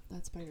know.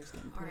 That spider's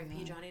getting pretty R.I.P.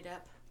 high. Johnny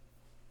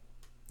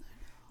Depp.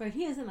 Wait,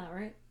 he is in that,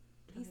 right?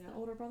 He's the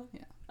older brother?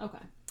 Yeah. Okay.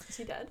 Is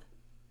he dead?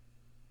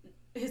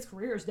 His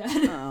career's dead.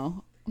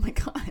 Oh. Oh my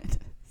god.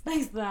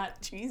 Thanks to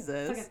that.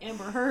 Jesus. Fucking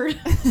Amber Heard.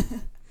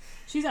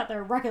 She's out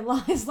there wrecking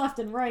lives left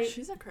and right.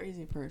 She's a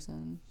crazy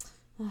person.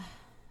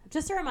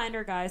 Just a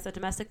reminder, guys, that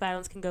domestic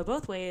violence can go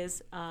both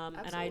ways.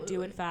 And I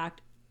do, in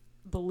fact,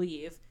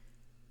 believe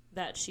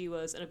that she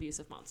was an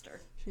abusive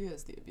monster. She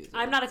is the abuser.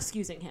 I'm not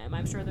excusing him.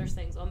 I'm sure there's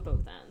things on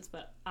both ends,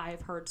 but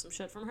I've heard some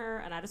shit from her,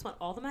 and I just want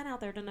all the men out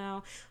there to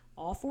know,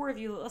 all 4 of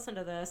you that listen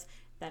to this,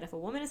 that if a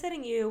woman is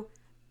hitting you,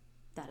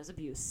 that is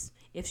abuse.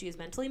 If she is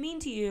mentally mean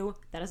to you,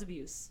 that is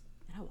abuse.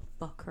 And I will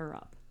fuck her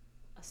up.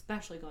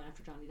 Especially going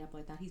after Johnny Depp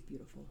like that. He's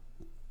beautiful.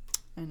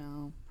 I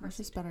know. It's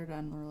just better to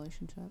end the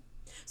relationship.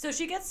 So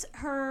she gets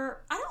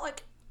her...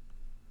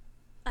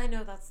 I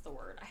know that's the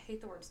word. I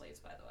hate the word slaves,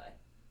 by the way.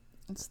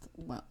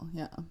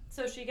 Yeah.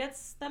 So she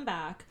gets them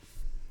back,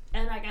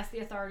 and I guess the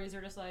authorities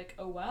are just like,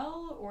 oh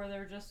well, or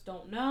they just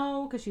don't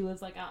know, because she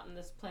lives, like, out in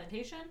this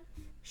plantation.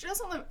 She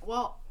doesn't live...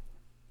 Well...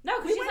 No,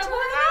 because we she's went not to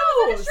living her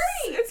on the house!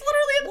 street. It's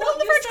literally in the middle of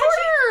the you French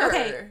said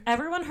Quarter! Okay,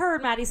 everyone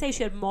heard Maddie say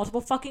she had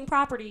multiple fucking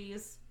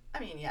properties. I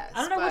mean, yes.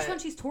 I don't know which one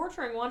she's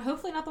torturing one.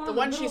 Hopefully not the one in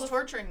the middle she's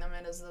torturing them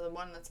in is the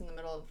one that's in the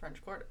middle of the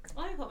French Quarter.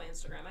 Let me pull my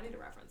Instagram. I need to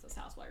reference this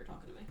house while you're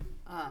talking to me.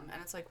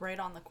 And it's, like, right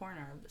on the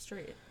corner of the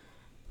street.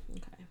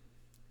 Okay.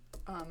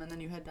 And then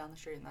you head down the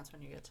street, and that's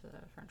when you get to the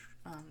French,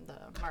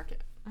 the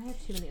market. I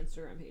have too many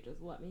Instagram pages.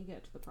 Let me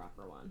get to the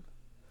proper one.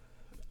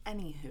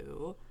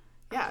 Anywho,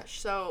 yeah,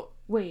 so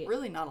wait,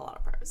 really not a lot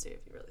of privacy if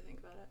you really think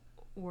about it.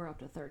 We're up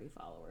to 30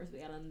 followers. We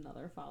got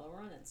another follower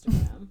on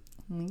Instagram.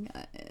 Oh my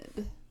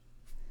god.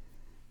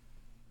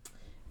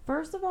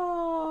 First of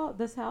all,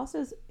 this house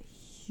is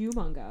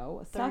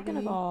humongo. Second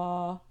of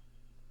all,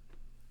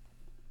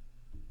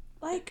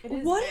 like,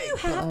 what do you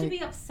have to be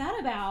upset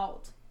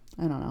about?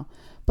 I don't know.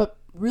 But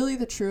really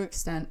the true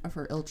extent of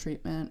her ill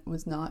treatment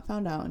was not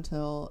found out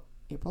until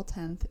April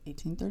 10th,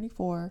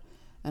 1834.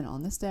 And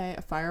on this day,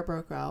 a fire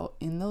broke out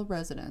in the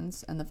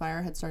residence, and the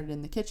fire had started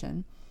in the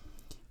kitchen.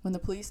 When the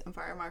police and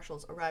fire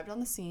marshals arrived on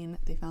the scene,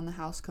 they found the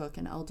house cook,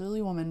 an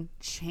elderly woman,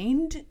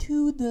 chained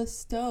to the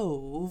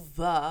stove.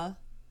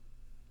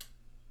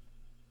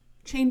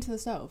 Chained to the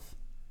stove.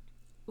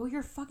 Well,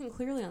 you're fucking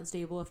clearly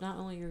unstable if not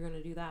only you're going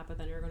to do that, but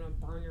then you're going to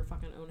burn your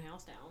fucking own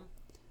house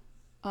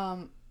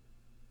down.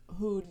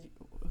 Who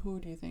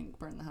do you think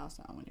burned the house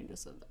down when you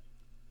just said that?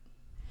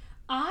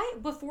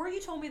 Before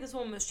you told me this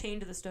woman was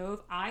chained to the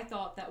stove, I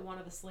thought that one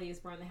of the slaves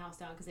burned the house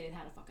down because they had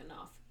had a fucking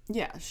enough.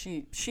 Yeah,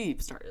 she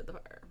started the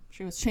fire.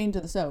 She was chained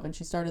to the stove and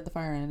she started the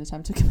fire in an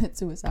attempt to commit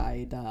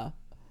suicide.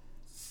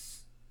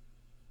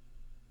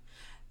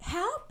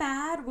 How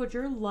bad would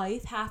your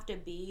life have to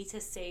be to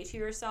say to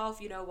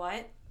yourself, you know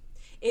what?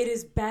 It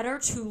is better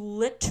to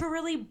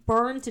literally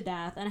burn to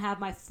death and have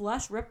my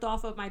flesh ripped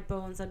off of my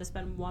bones than to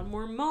spend one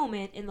more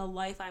moment in the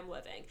life I'm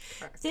living.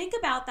 Correct. Think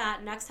about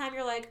that next time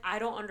you're like, I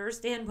don't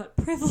understand what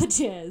privilege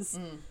is.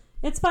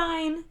 It's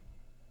fine.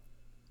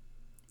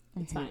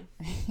 It's fine.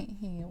 I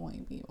hate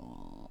white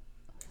people.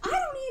 I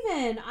don't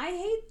even. I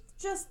hate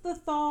just the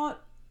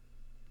thought.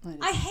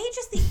 I hate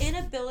just the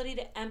inability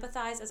to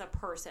empathize as a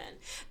person.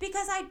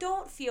 Because I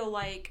don't feel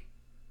like...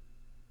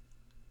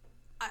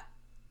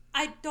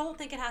 I don't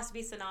think it has to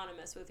be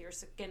synonymous with your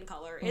skin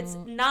color. It's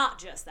not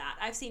just that.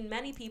 I've seen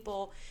many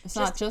people... It's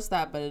not just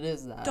that, but it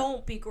is that.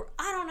 Don't be...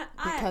 I don't know.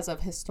 Because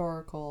of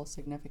historical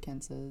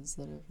significances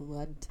that have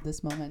led to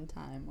this moment in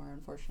time where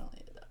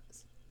unfortunately it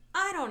does.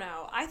 I don't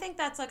know. I think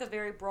that's like a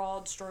very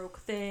broad stroke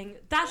thing.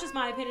 That's just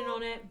my opinion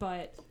on it,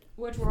 but...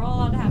 Which we're all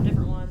allowed to have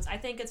different ones. I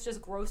think it's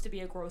just gross to be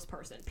a gross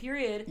person.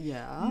 Period.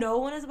 Yeah. No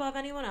one is above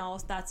anyone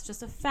else. That's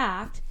just a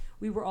fact.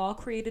 We were all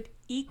created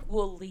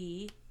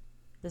equally...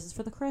 This is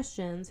for the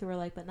Christians who are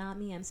like, but not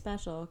me, I'm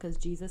special, because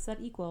Jesus said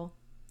equal.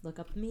 Look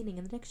up the meaning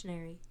in the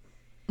dictionary.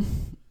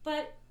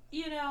 But,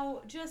 you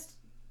know, just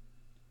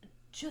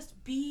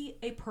be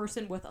a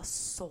person with a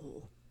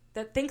soul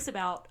that thinks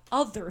about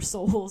other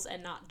souls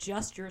and not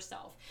just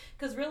yourself.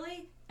 Because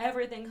really,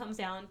 everything comes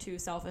down to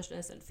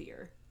selfishness and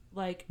fear.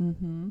 Like,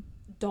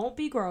 don't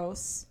be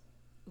gross.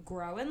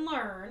 Grow and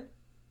learn.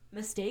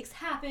 Mistakes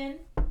happen.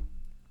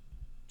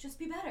 Just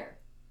be better.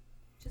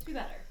 Just be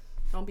better.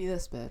 Don't be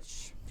this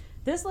bitch.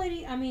 This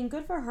lady, I mean,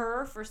 good for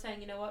her for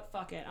saying, you know what,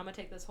 fuck it, I'm going to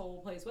take this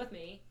whole place with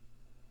me.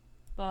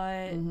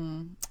 But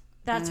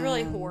that's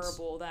really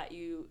horrible that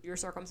your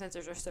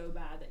circumstances are so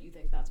bad that you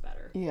think that's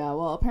better. Yeah,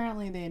 well,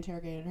 apparently they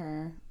interrogated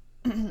her,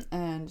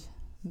 and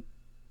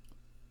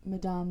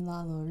Madame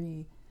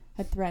Lalaurie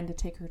had threatened to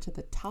take her to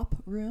the top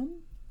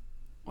room,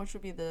 which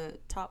would be the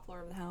top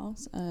floor of the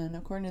house. And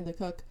according to the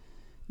cook,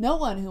 no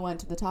one who went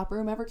to the top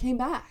room ever came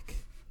back.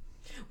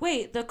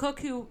 Wait, the cook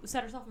who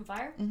set herself on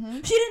fire? She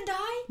didn't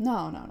die?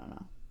 No.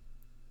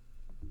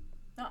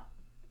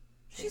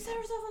 She set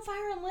herself on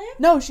fire and lived?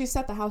 No, she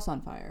set the house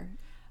on fire.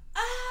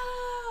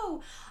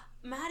 Oh!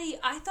 Maddie,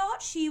 I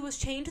thought she was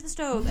chained to the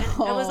stove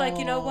and was like,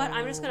 you know what?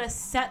 I'm just going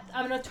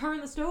to turn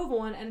the stove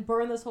on and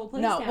burn this whole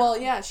place down. Well,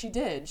 yeah, she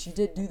did. She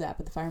did do that,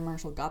 but the fire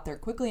marshal got there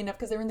quickly enough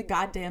because they were in the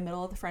goddamn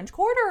middle of the French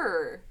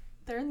Quarter.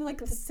 They're in, like,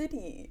 the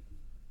city.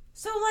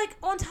 So, like,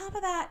 on top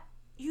of that,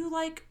 you,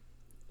 like...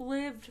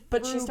 lived,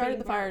 but she started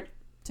the fire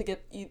to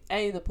get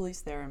A, the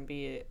police there, and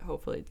B,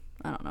 hopefully,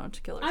 I don't know,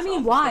 to kill herself. I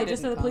mean, why?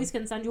 Just so the police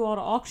can send you all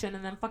to auction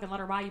and then fucking let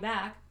her buy you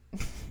back.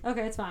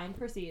 Okay, it's fine.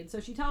 Proceed.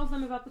 So she tells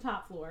them about the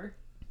top floor.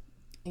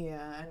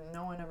 Yeah, and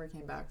no one ever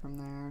came back from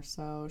there,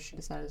 so she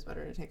decided it's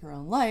better to take her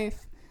own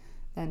life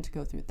than to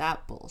go through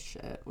that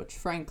bullshit, which,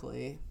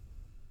 frankly,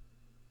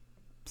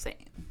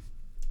 same.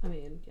 I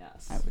mean,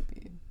 yes. I would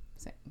be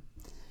same.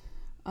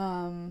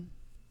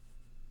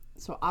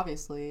 So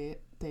obviously,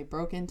 they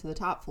broke into the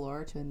top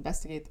floor to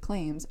investigate the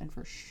claims, and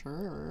for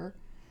sure,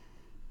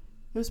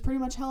 it was pretty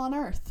much hell on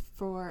earth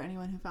for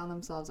anyone who found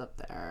themselves up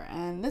there.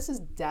 And this is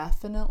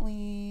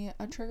definitely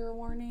a trigger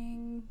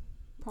warning,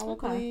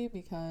 probably,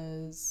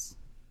 because,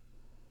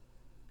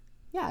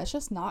 yeah, it's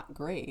just not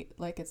great.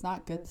 Like, it's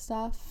not good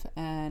stuff,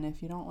 and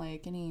if you don't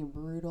like any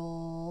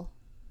brutal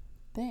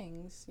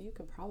things, you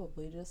could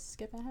probably just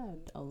skip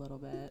ahead a little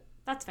bit.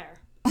 That's fair.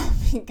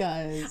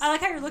 Because I like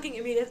how you're looking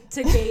at me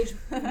to gauge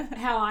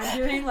how I'm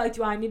doing. Like,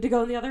 do I need to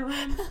go in the other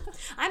room?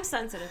 I'm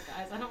sensitive,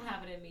 guys. I don't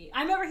have it in me.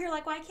 I'm over here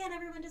like, why can't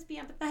everyone just be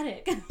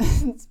empathetic?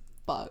 It's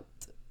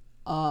fucked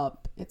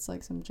up. It's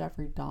like some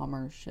Jeffrey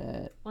Dahmer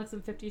shit. Like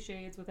some 50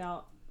 Shades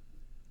without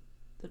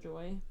the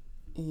joy.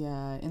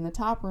 Yeah, in the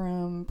top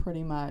room,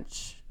 pretty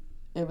much,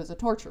 it was a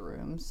torture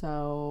room.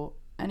 So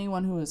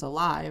anyone who was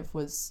alive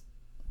was,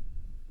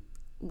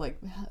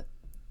 like,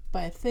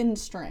 by a thin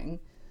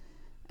string.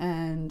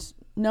 And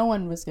no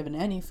one was given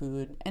any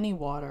food, any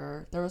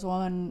water. There was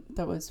one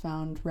that was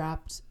found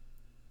wrapped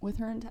with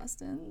her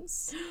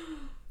intestines.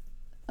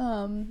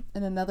 And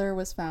another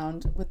was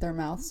found with their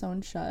mouth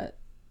sewn shut.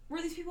 Were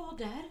these people all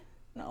dead?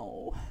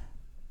 No.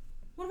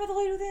 What about the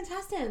lady with the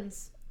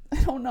intestines?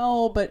 I don't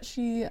know, but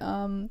she,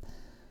 the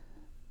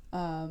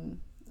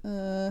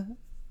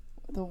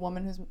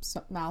woman whose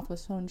mouth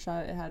was sewn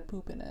shut, it had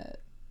poop in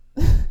it.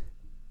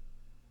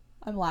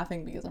 I'm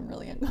laughing because I'm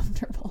really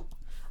uncomfortable.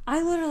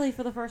 I literally,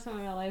 for the first time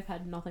in my life,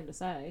 had nothing to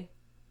say.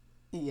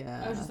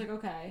 Yeah. I was just like,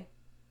 okay.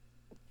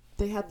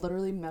 They had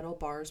literally metal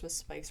bars with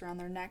spikes around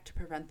their neck to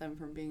prevent them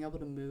from being able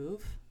to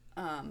move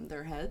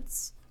their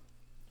heads,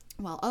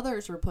 while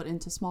others were put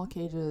into small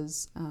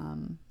cages,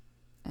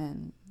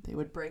 and they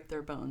would break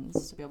their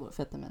bones to be able to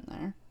fit them in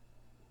there.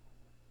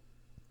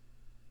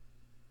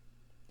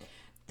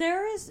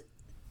 There is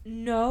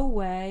no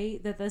way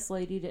that this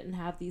lady didn't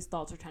have these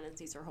thoughts or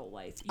tendencies her whole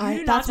life.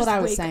 That's what I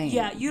was saying.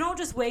 Yeah, you don't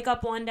just wake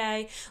up one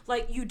day,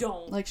 like, you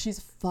don't. Like, she's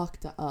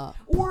fucked up.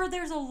 Or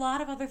there's a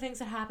lot of other things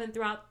that happen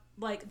throughout,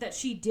 like, that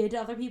she did to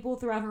other people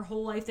throughout her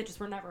whole life that just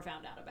were never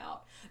found out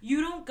about.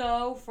 You don't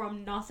go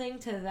from nothing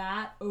to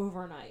that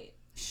overnight.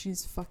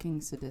 She's fucking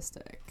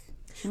sadistic.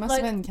 She must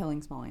Like, have been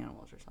killing small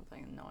animals or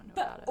something and no one knew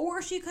about it.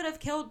 Or she could have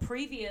killed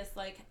previous,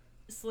 like,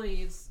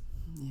 slaves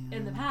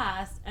in the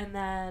past, and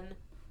then...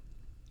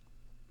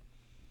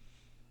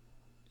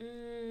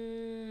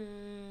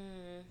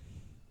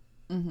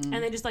 And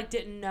they just, like,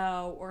 didn't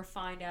know or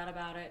find out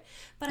about it.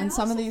 But and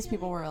some of these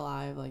people were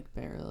alive, like,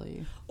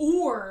 barely.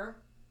 Or,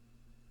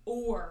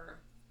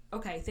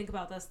 okay, think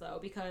about this, though,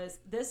 because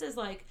this is,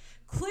 like,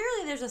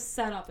 clearly there's a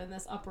setup in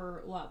this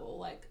upper level.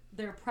 Like,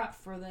 they're prepped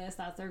for this.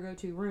 That's their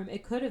go-to room.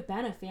 It could have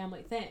been a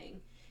family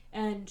thing.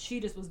 And she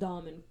just was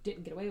dumb and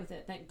didn't get away with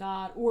it, thank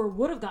God. Or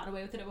would have gotten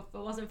away with it if it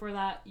wasn't for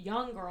that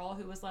young girl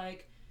who was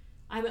like,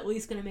 I'm at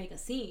least going to make a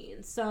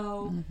scene.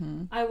 So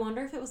I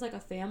wonder if it was like a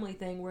family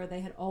thing where they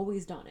had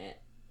always done it.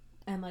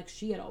 And like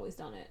she had always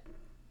done it.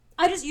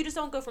 You just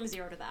don't go from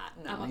 0 to that.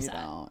 No, I'm upset.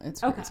 You don't.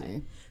 It's crazy.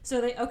 Okay.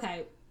 So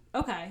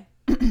okay.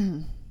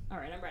 All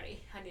right, I'm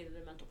ready. I needed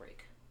a mental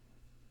break.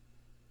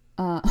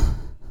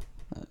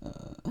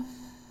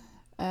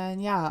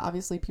 And yeah,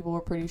 obviously people were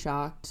pretty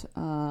shocked.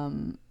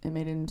 It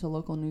made it into a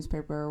local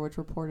newspaper, which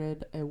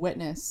reported a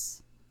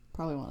witness,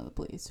 probably one of the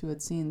police, who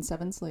had seen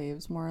 7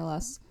 slaves, more or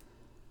less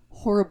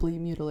horribly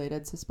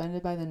mutilated,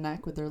 suspended by the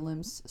neck with their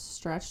limbs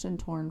stretched and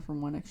torn from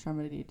one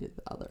extremity to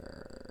the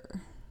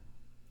other.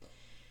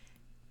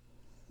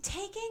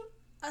 Taking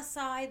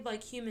aside,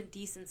 like, human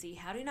decency,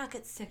 how do you not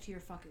get sick to your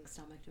fucking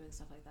stomach doing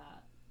stuff like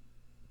that?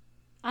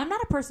 I'm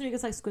not a person who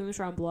gets, like, squeamish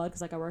around blood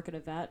because, like, I work at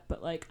a vet,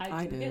 but, like,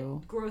 I do get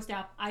grossed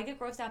out. I get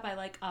grossed out by,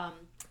 like,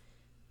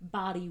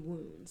 body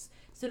wounds.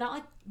 So not,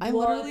 like, blood. I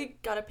literally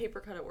got a paper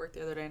cut at work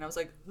the other day, and I was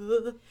like,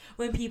 ugh.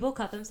 When people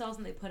cut themselves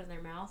and they put it in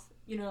their mouth,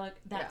 you know, like,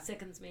 that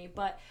sickens me.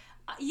 But,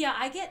 yeah,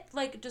 I get,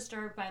 like,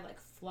 disturbed by, like,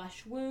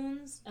 flesh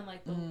wounds and,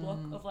 like, the look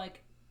of,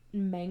 like,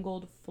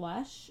 mangled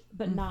flesh,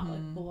 but not,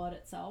 like, blood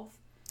itself.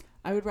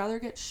 I would rather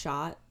get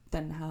shot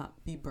than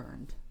be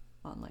burned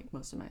on, like,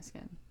 most of my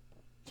skin.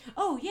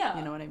 Oh, yeah.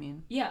 You know what I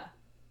mean? Yeah.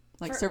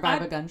 Like,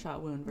 survive a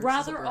gunshot wound versus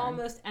rather a burn.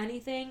 almost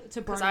anything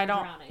to burn than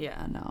drowning.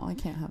 Yeah, no, I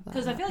can't have that.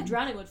 Because I feel like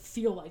drowning would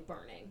feel like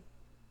burning.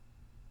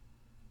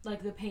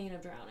 Like, the pain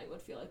of drowning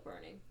would feel like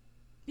burning.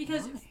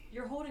 Because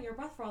you're holding your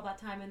breath for all that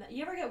time. And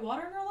you ever get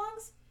water in your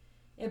lungs?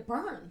 It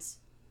burns.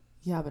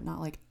 Yeah, but not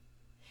like...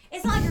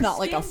 It's not like your not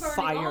skin like a burning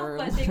fire,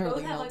 off, but they both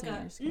literally have like melting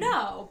your a... skin.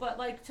 No, but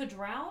like to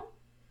drown,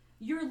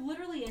 you're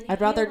literally inhaling...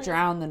 I'd rather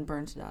drown than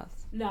burn to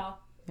death. No.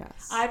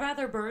 Yes. I'd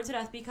rather burn to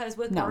death because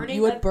with no, burning...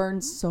 you would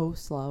burn so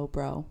slow,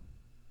 bro.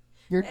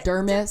 Your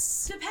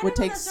dermis would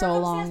take so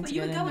long to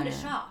get in there. But you would go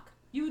into shock.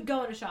 You would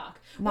go into shock.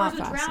 Not Whereas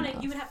with fast drowning,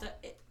 enough. you would have to...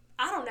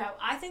 I don't know.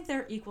 I think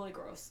they're equally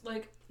gross.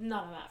 Like,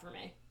 none of that for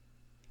me.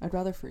 I'd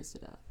rather freeze to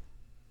death.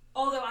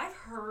 Although I've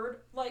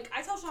heard, like,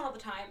 I tell Sean all the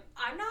time,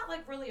 I'm not,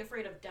 like, really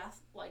afraid of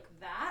death like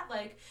that.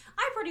 Like,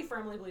 I pretty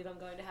firmly believe I'm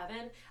going to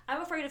heaven.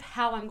 I'm afraid of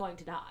how I'm going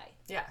to die.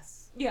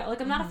 Yes. Yeah,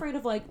 like, I'm not afraid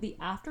of, like, the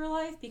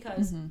afterlife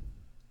because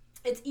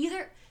it's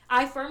either...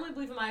 I firmly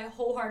believe in my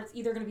whole heart it's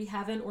either going to be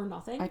heaven or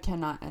nothing. I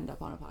cannot end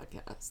up on a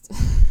podcast.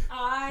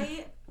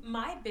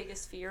 My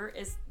biggest fear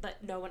is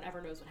that no one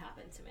ever knows what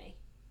happened to me.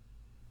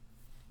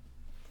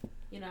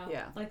 You know?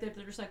 Yeah. Like, they're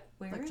just like,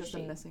 where like is just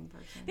she? a missing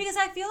person. Because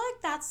I feel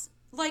like that's...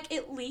 Like,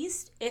 at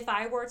least if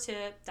I were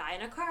to die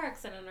in a car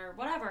accident or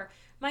whatever,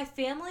 my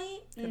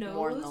family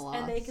knows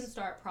and they can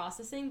start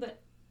processing. But,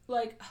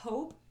 like,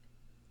 hope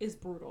is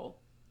brutal.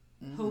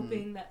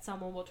 Hoping that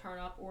someone will turn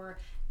up or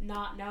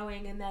not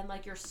knowing. And then,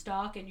 like, you're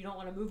stuck and you don't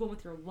want to move on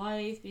with your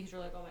life because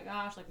you're like, oh, my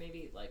gosh, like,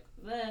 maybe, like,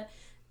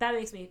 that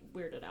makes me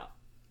weirded out.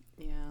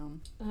 Yeah.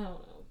 I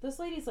don't know. This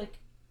lady's, like,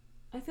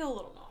 I feel a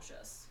little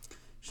nauseous.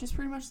 She's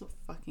pretty much the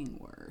fucking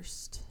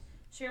worst.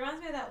 She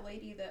reminds me of that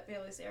lady that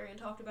Bailey Sarian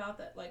talked about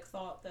that, like,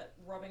 thought that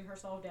rubbing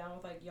herself down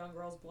with, like, young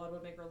girl's blood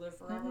would make her live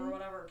forever or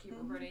whatever, or keep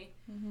her pretty.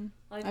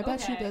 Like, I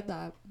bet she did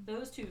that.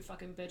 Those two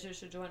fucking bitches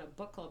should join a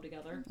book club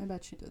together. I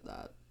bet she did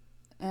that.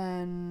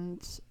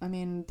 And, I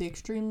mean, the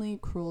extremely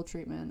cruel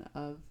treatment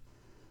of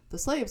the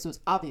slaves was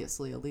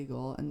obviously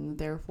illegal and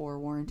therefore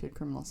warranted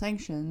criminal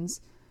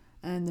sanctions.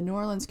 And the New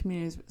Orleans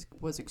community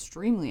was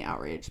extremely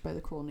outraged by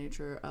the cruel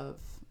nature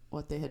of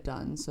what they had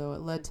done, so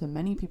it led to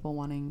many people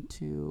wanting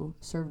to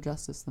serve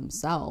justice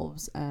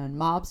themselves, and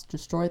mobs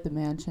destroyed the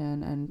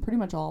mansion and pretty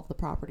much all of the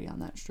property on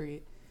that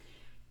street.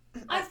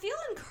 I feel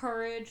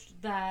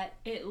encouraged that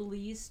at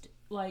least,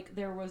 like,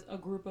 there was a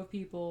group of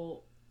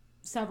people,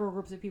 several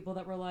groups of people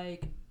that were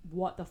like,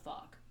 what the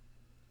fuck?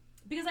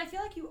 Because I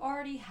feel like you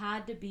already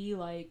had to be,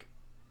 like,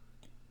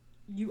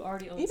 you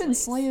already own Even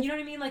slaves. You know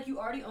what I mean? Like, you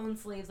already own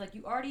slaves. Like,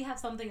 you already have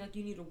something, like,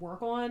 you need to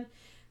work on.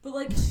 But,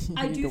 like,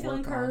 I do feel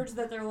encouraged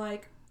that they're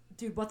like,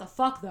 dude, what the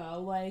fuck,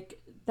 though?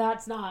 Like,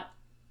 that's not...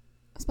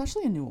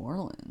 Especially in New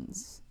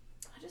Orleans.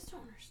 I just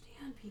don't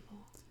understand people.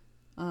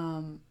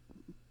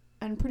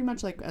 And pretty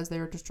much, like, as they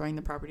were destroying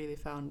the property, they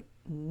found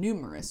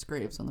numerous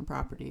graves on the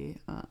property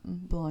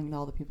belonging to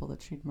all the people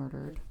that she'd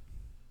murdered.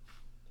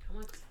 I'm,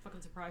 like, fucking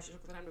surprised she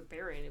took the time to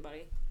bury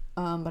anybody.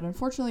 But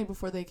unfortunately,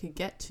 before they could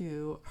get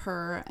to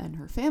her and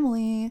her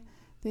family,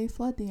 they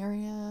fled the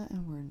area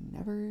and were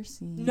never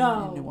seen in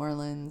New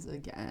Orleans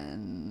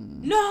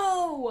again.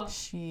 No!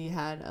 She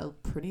had a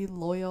pretty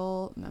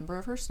loyal member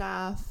of her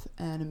staff,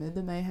 and amid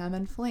the mayhem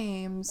and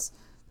flames,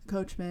 the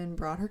coachman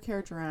brought her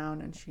carriage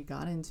around and she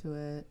got into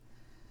it.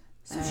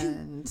 So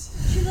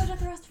she lived out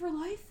the rest of her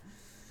life?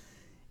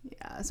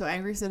 Yeah, so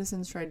angry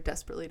citizens tried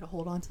desperately to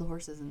hold on to the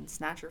horses and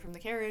snatch her from the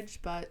carriage,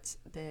 but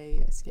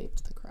they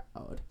escaped the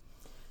crowd.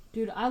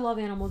 Dude, I love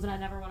animals and I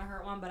never want to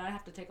hurt one, but I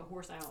have to take a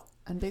horse out.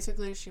 And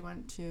basically she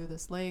went to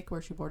this lake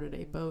where she boarded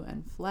a boat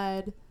and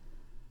fled.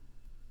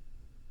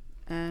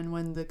 And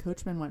when the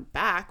coachman went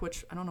back,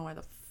 which I don't know why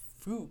the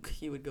fuck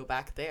he would go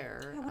back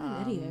there. Yeah,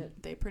 what an idiot.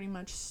 They pretty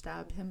much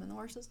stabbed him and the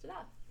horses to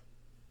death.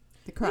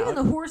 The crowd. Even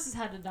the horses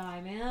had to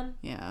die, man.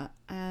 Yeah,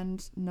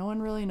 and no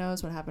one really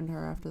knows what happened to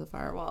her after the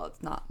fire. Well,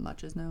 it's not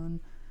much is known.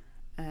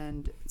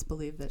 And it's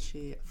believed that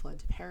she fled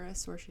to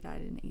Paris, where she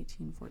died in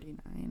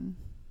 1849.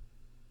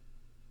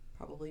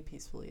 Probably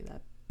peacefully,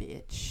 that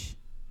bitch.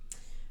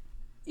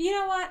 You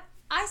know what?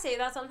 I say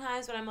that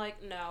sometimes, but I'm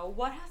like, no.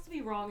 What has to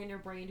be wrong in your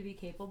brain to be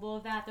capable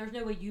of that? There's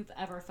no way you've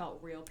ever felt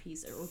real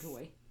peace or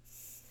joy.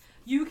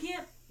 You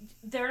can't...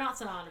 They're not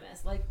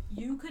synonymous. Like,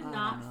 you could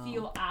not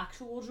feel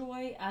actual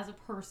joy as a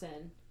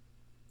person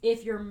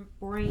if your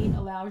brain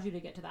allows you to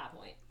get to that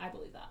point. I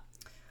believe that.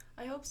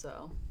 I hope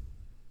so.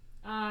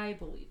 I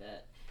believe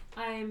it.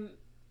 I'm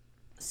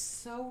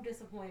so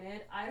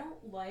disappointed. I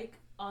don't like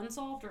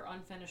unsolved or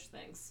unfinished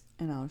things.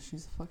 I know,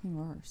 she's the fucking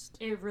worst.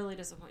 It really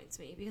disappoints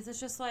me because it's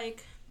just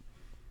like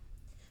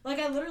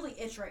I literally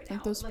itch right now.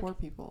 Like those poor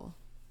people.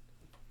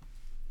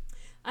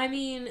 I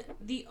mean,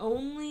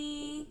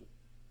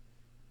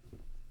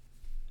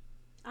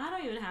 I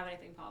don't even have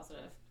anything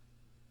positive.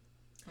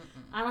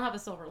 I don't have a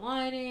silver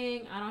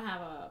lining. I don't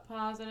have a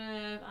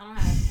positive. I don't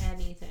have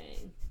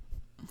anything.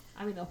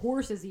 I mean, the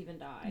horses even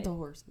died. The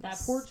horses. That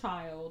poor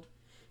child.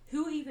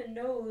 Who even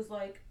knows,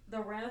 like, the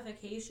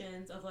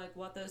ramifications of, like,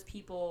 what those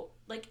people...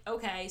 Like,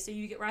 okay, so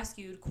you get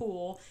rescued,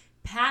 cool.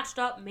 Patched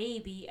up,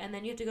 maybe, and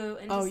then you have to go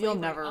into slavery you'll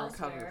never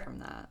elsewhere. recover from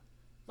that.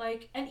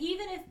 Like, and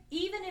even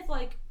if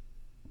like,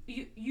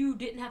 you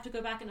didn't have to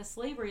go back into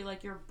slavery,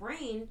 like, your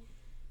brain...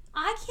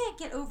 I can't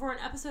get over an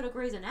episode of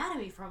Grey's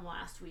Anatomy from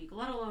last week,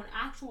 let alone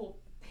actual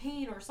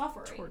pain or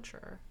suffering.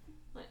 Torture.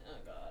 Like,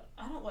 oh god,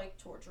 I don't like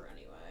torture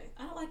anyway.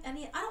 I don't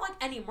like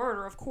any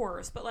murder, of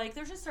course, but like,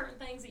 there's just certain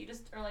things that you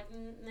just are like,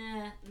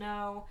 nah,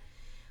 no.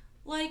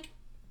 Like,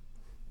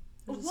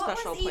 there's what a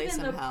special was place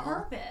even in the hell.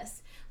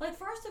 purpose? Like,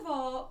 first of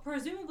all,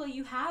 presumably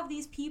you have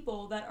these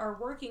people that are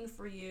working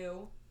for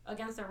you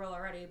against their will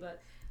already,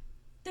 but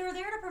they're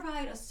there to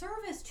provide a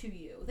service to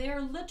you. They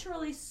are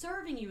literally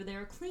serving you.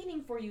 They're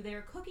cleaning for you.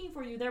 They're cooking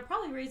for you. They're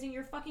probably raising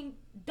your fucking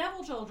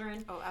devil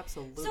children. Oh,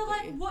 absolutely. So,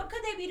 like, what could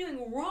they be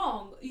doing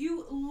wrong?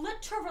 You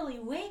literally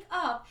wake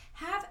up,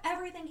 have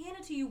everything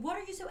handed to you. What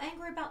are you so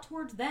angry about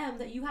towards them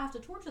that you have to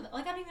torture them?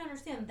 Like, I don't even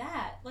understand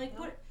that. Like,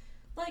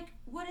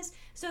 what is...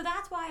 So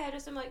that's why I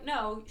just am like,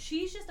 no,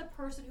 she's just a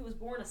person who was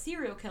born a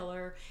serial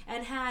killer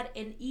and had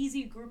an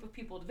easy group of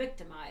people to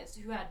victimize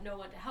who had no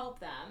one to help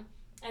them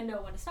and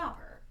no one to stop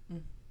her.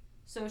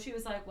 So she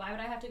was like, why would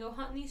I have to go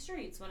hunt in these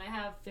streets when I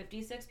have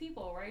 56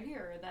 people right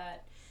here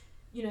that,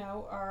 you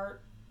know,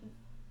 are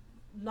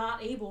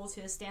not able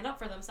to stand up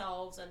for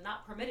themselves and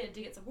not permitted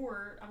to get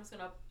support? I'm just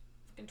going to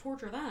fucking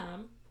torture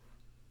them.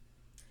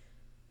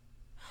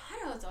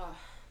 I know it's a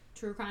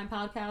true crime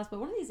podcast, but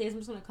one of these days I'm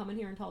just going to come in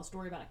here and tell a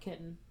story about a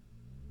kitten.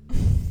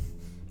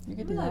 You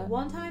could do like that.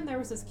 one time there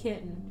was this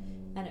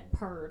kitten and it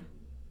purred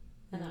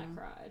and then I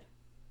cried.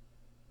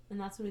 And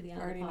that's going to be the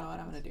end I of the podcast. already know what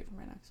I'm going to do for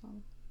my next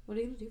one. What are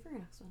you going to do for your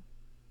next one?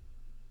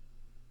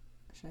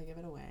 Should I give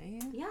it away?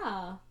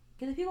 Yeah.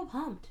 Get the people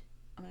pumped.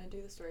 I'm going to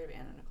do the story of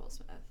Anna Nicole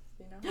Smith.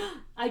 Do you know?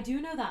 I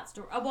do know that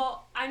story.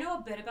 Well, I know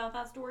a bit about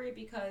that story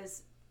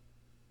because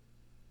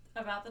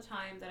about the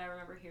time that I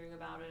remember hearing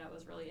about it, I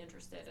was really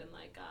interested in,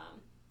 like,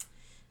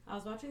 I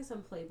was watching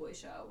some Playboy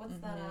show. What's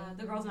that?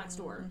 The Girls Next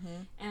Door.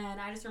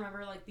 And I just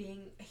remember, like,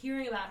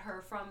 hearing about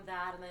her from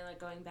that and then, like,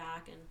 going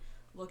back and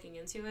looking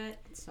into it.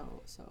 It's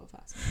so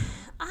fascinating.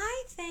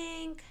 I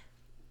think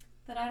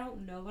that I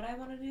don't know what I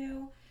want to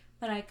do,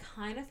 but I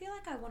kind of feel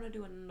like I want to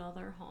do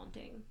another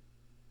haunting.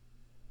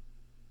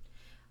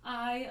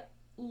 I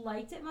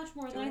liked it much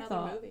more than I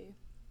thought. Movie.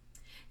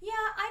 Yeah,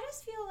 I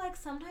just feel like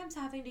sometimes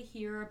having to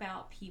hear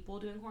about people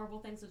doing horrible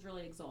things is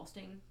really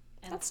exhausting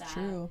and That's sad.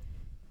 true.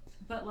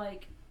 But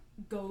like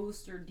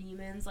ghosts or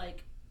demons,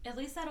 like at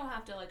least I don't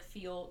have to like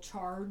feel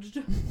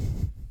charged.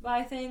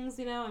 by things,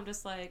 you know? I'm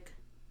just like,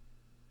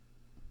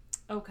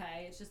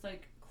 okay, it's just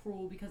like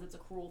cruel because it's a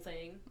cruel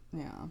thing.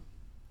 Yeah.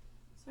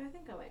 So I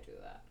think I might do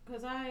that.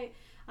 Because I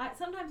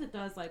sometimes it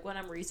does, like, when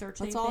I'm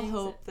researching Let's all things,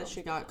 hope that it she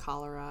feels got good.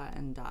 cholera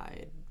and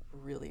died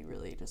really,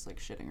 really just, like,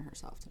 shitting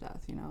herself to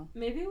death, you know?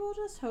 Maybe we'll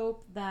just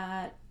hope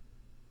that...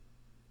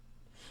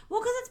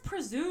 Well, because it's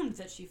presumed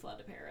that she fled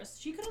to Paris.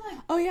 She could have,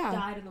 like, Oh, yeah.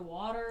 died in the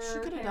water. She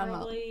could have done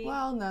terribly.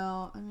 well. Well,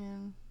 no. I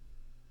mean,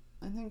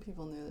 I think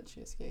people knew that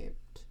she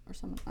escaped or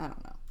something. I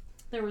don't know.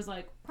 There was,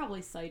 like,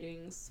 probably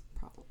sightings.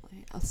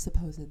 Probably. A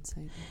supposed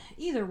sighting.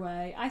 Either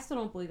way, I still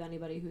don't believe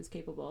anybody who's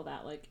capable of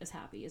that, like, is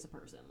happy as a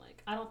person.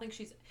 Like, I don't think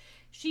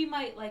she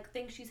might, like,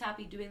 think she's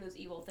happy doing those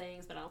evil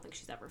things, but I don't think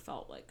she's ever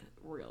felt, like,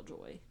 real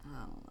joy. I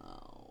don't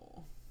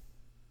know.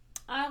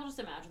 I'll just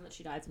imagine that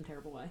she died some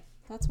terrible way.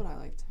 That's what I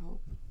like to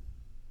hope.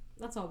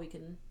 That's all we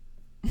can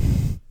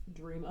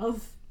dream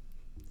of.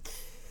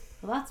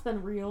 Well, that's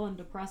been real and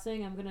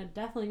depressing. I'm gonna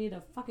definitely need a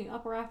fucking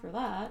upper after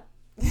that.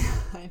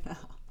 I know.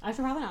 I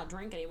should probably not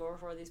drink anymore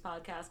before these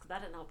podcasts, because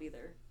that didn't help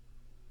either.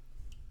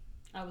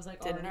 I was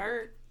like, Didn't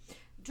hurt.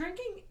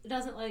 Drinking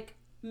doesn't, like,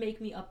 make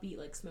me upbeat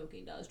like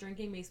smoking does.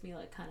 Drinking makes me,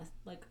 like, kind of,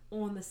 like,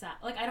 on the sad.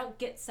 Like, I don't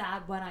get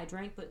sad when I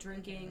drink, but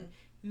drinking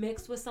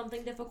mixed with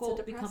something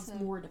difficult becomes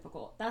more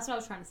difficult. That's what I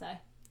was trying to say.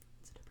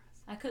 It's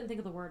depressing. I couldn't think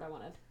of the word I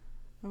wanted.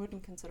 I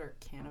wouldn't consider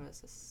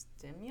cannabis a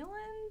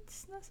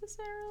stimulant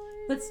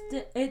necessarily. But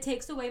it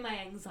takes away my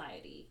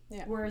anxiety.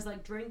 Yeah. Whereas,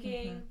 like,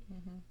 drinking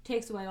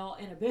takes away all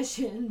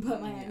inhibition, but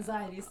my Yeah.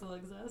 anxiety still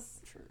exists.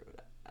 True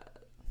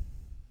that.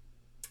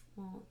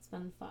 Well, it's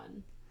been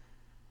fun.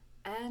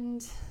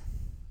 And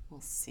we'll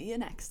see you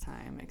next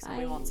time, except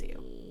we won't see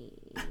you.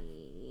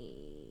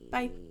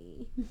 Bye.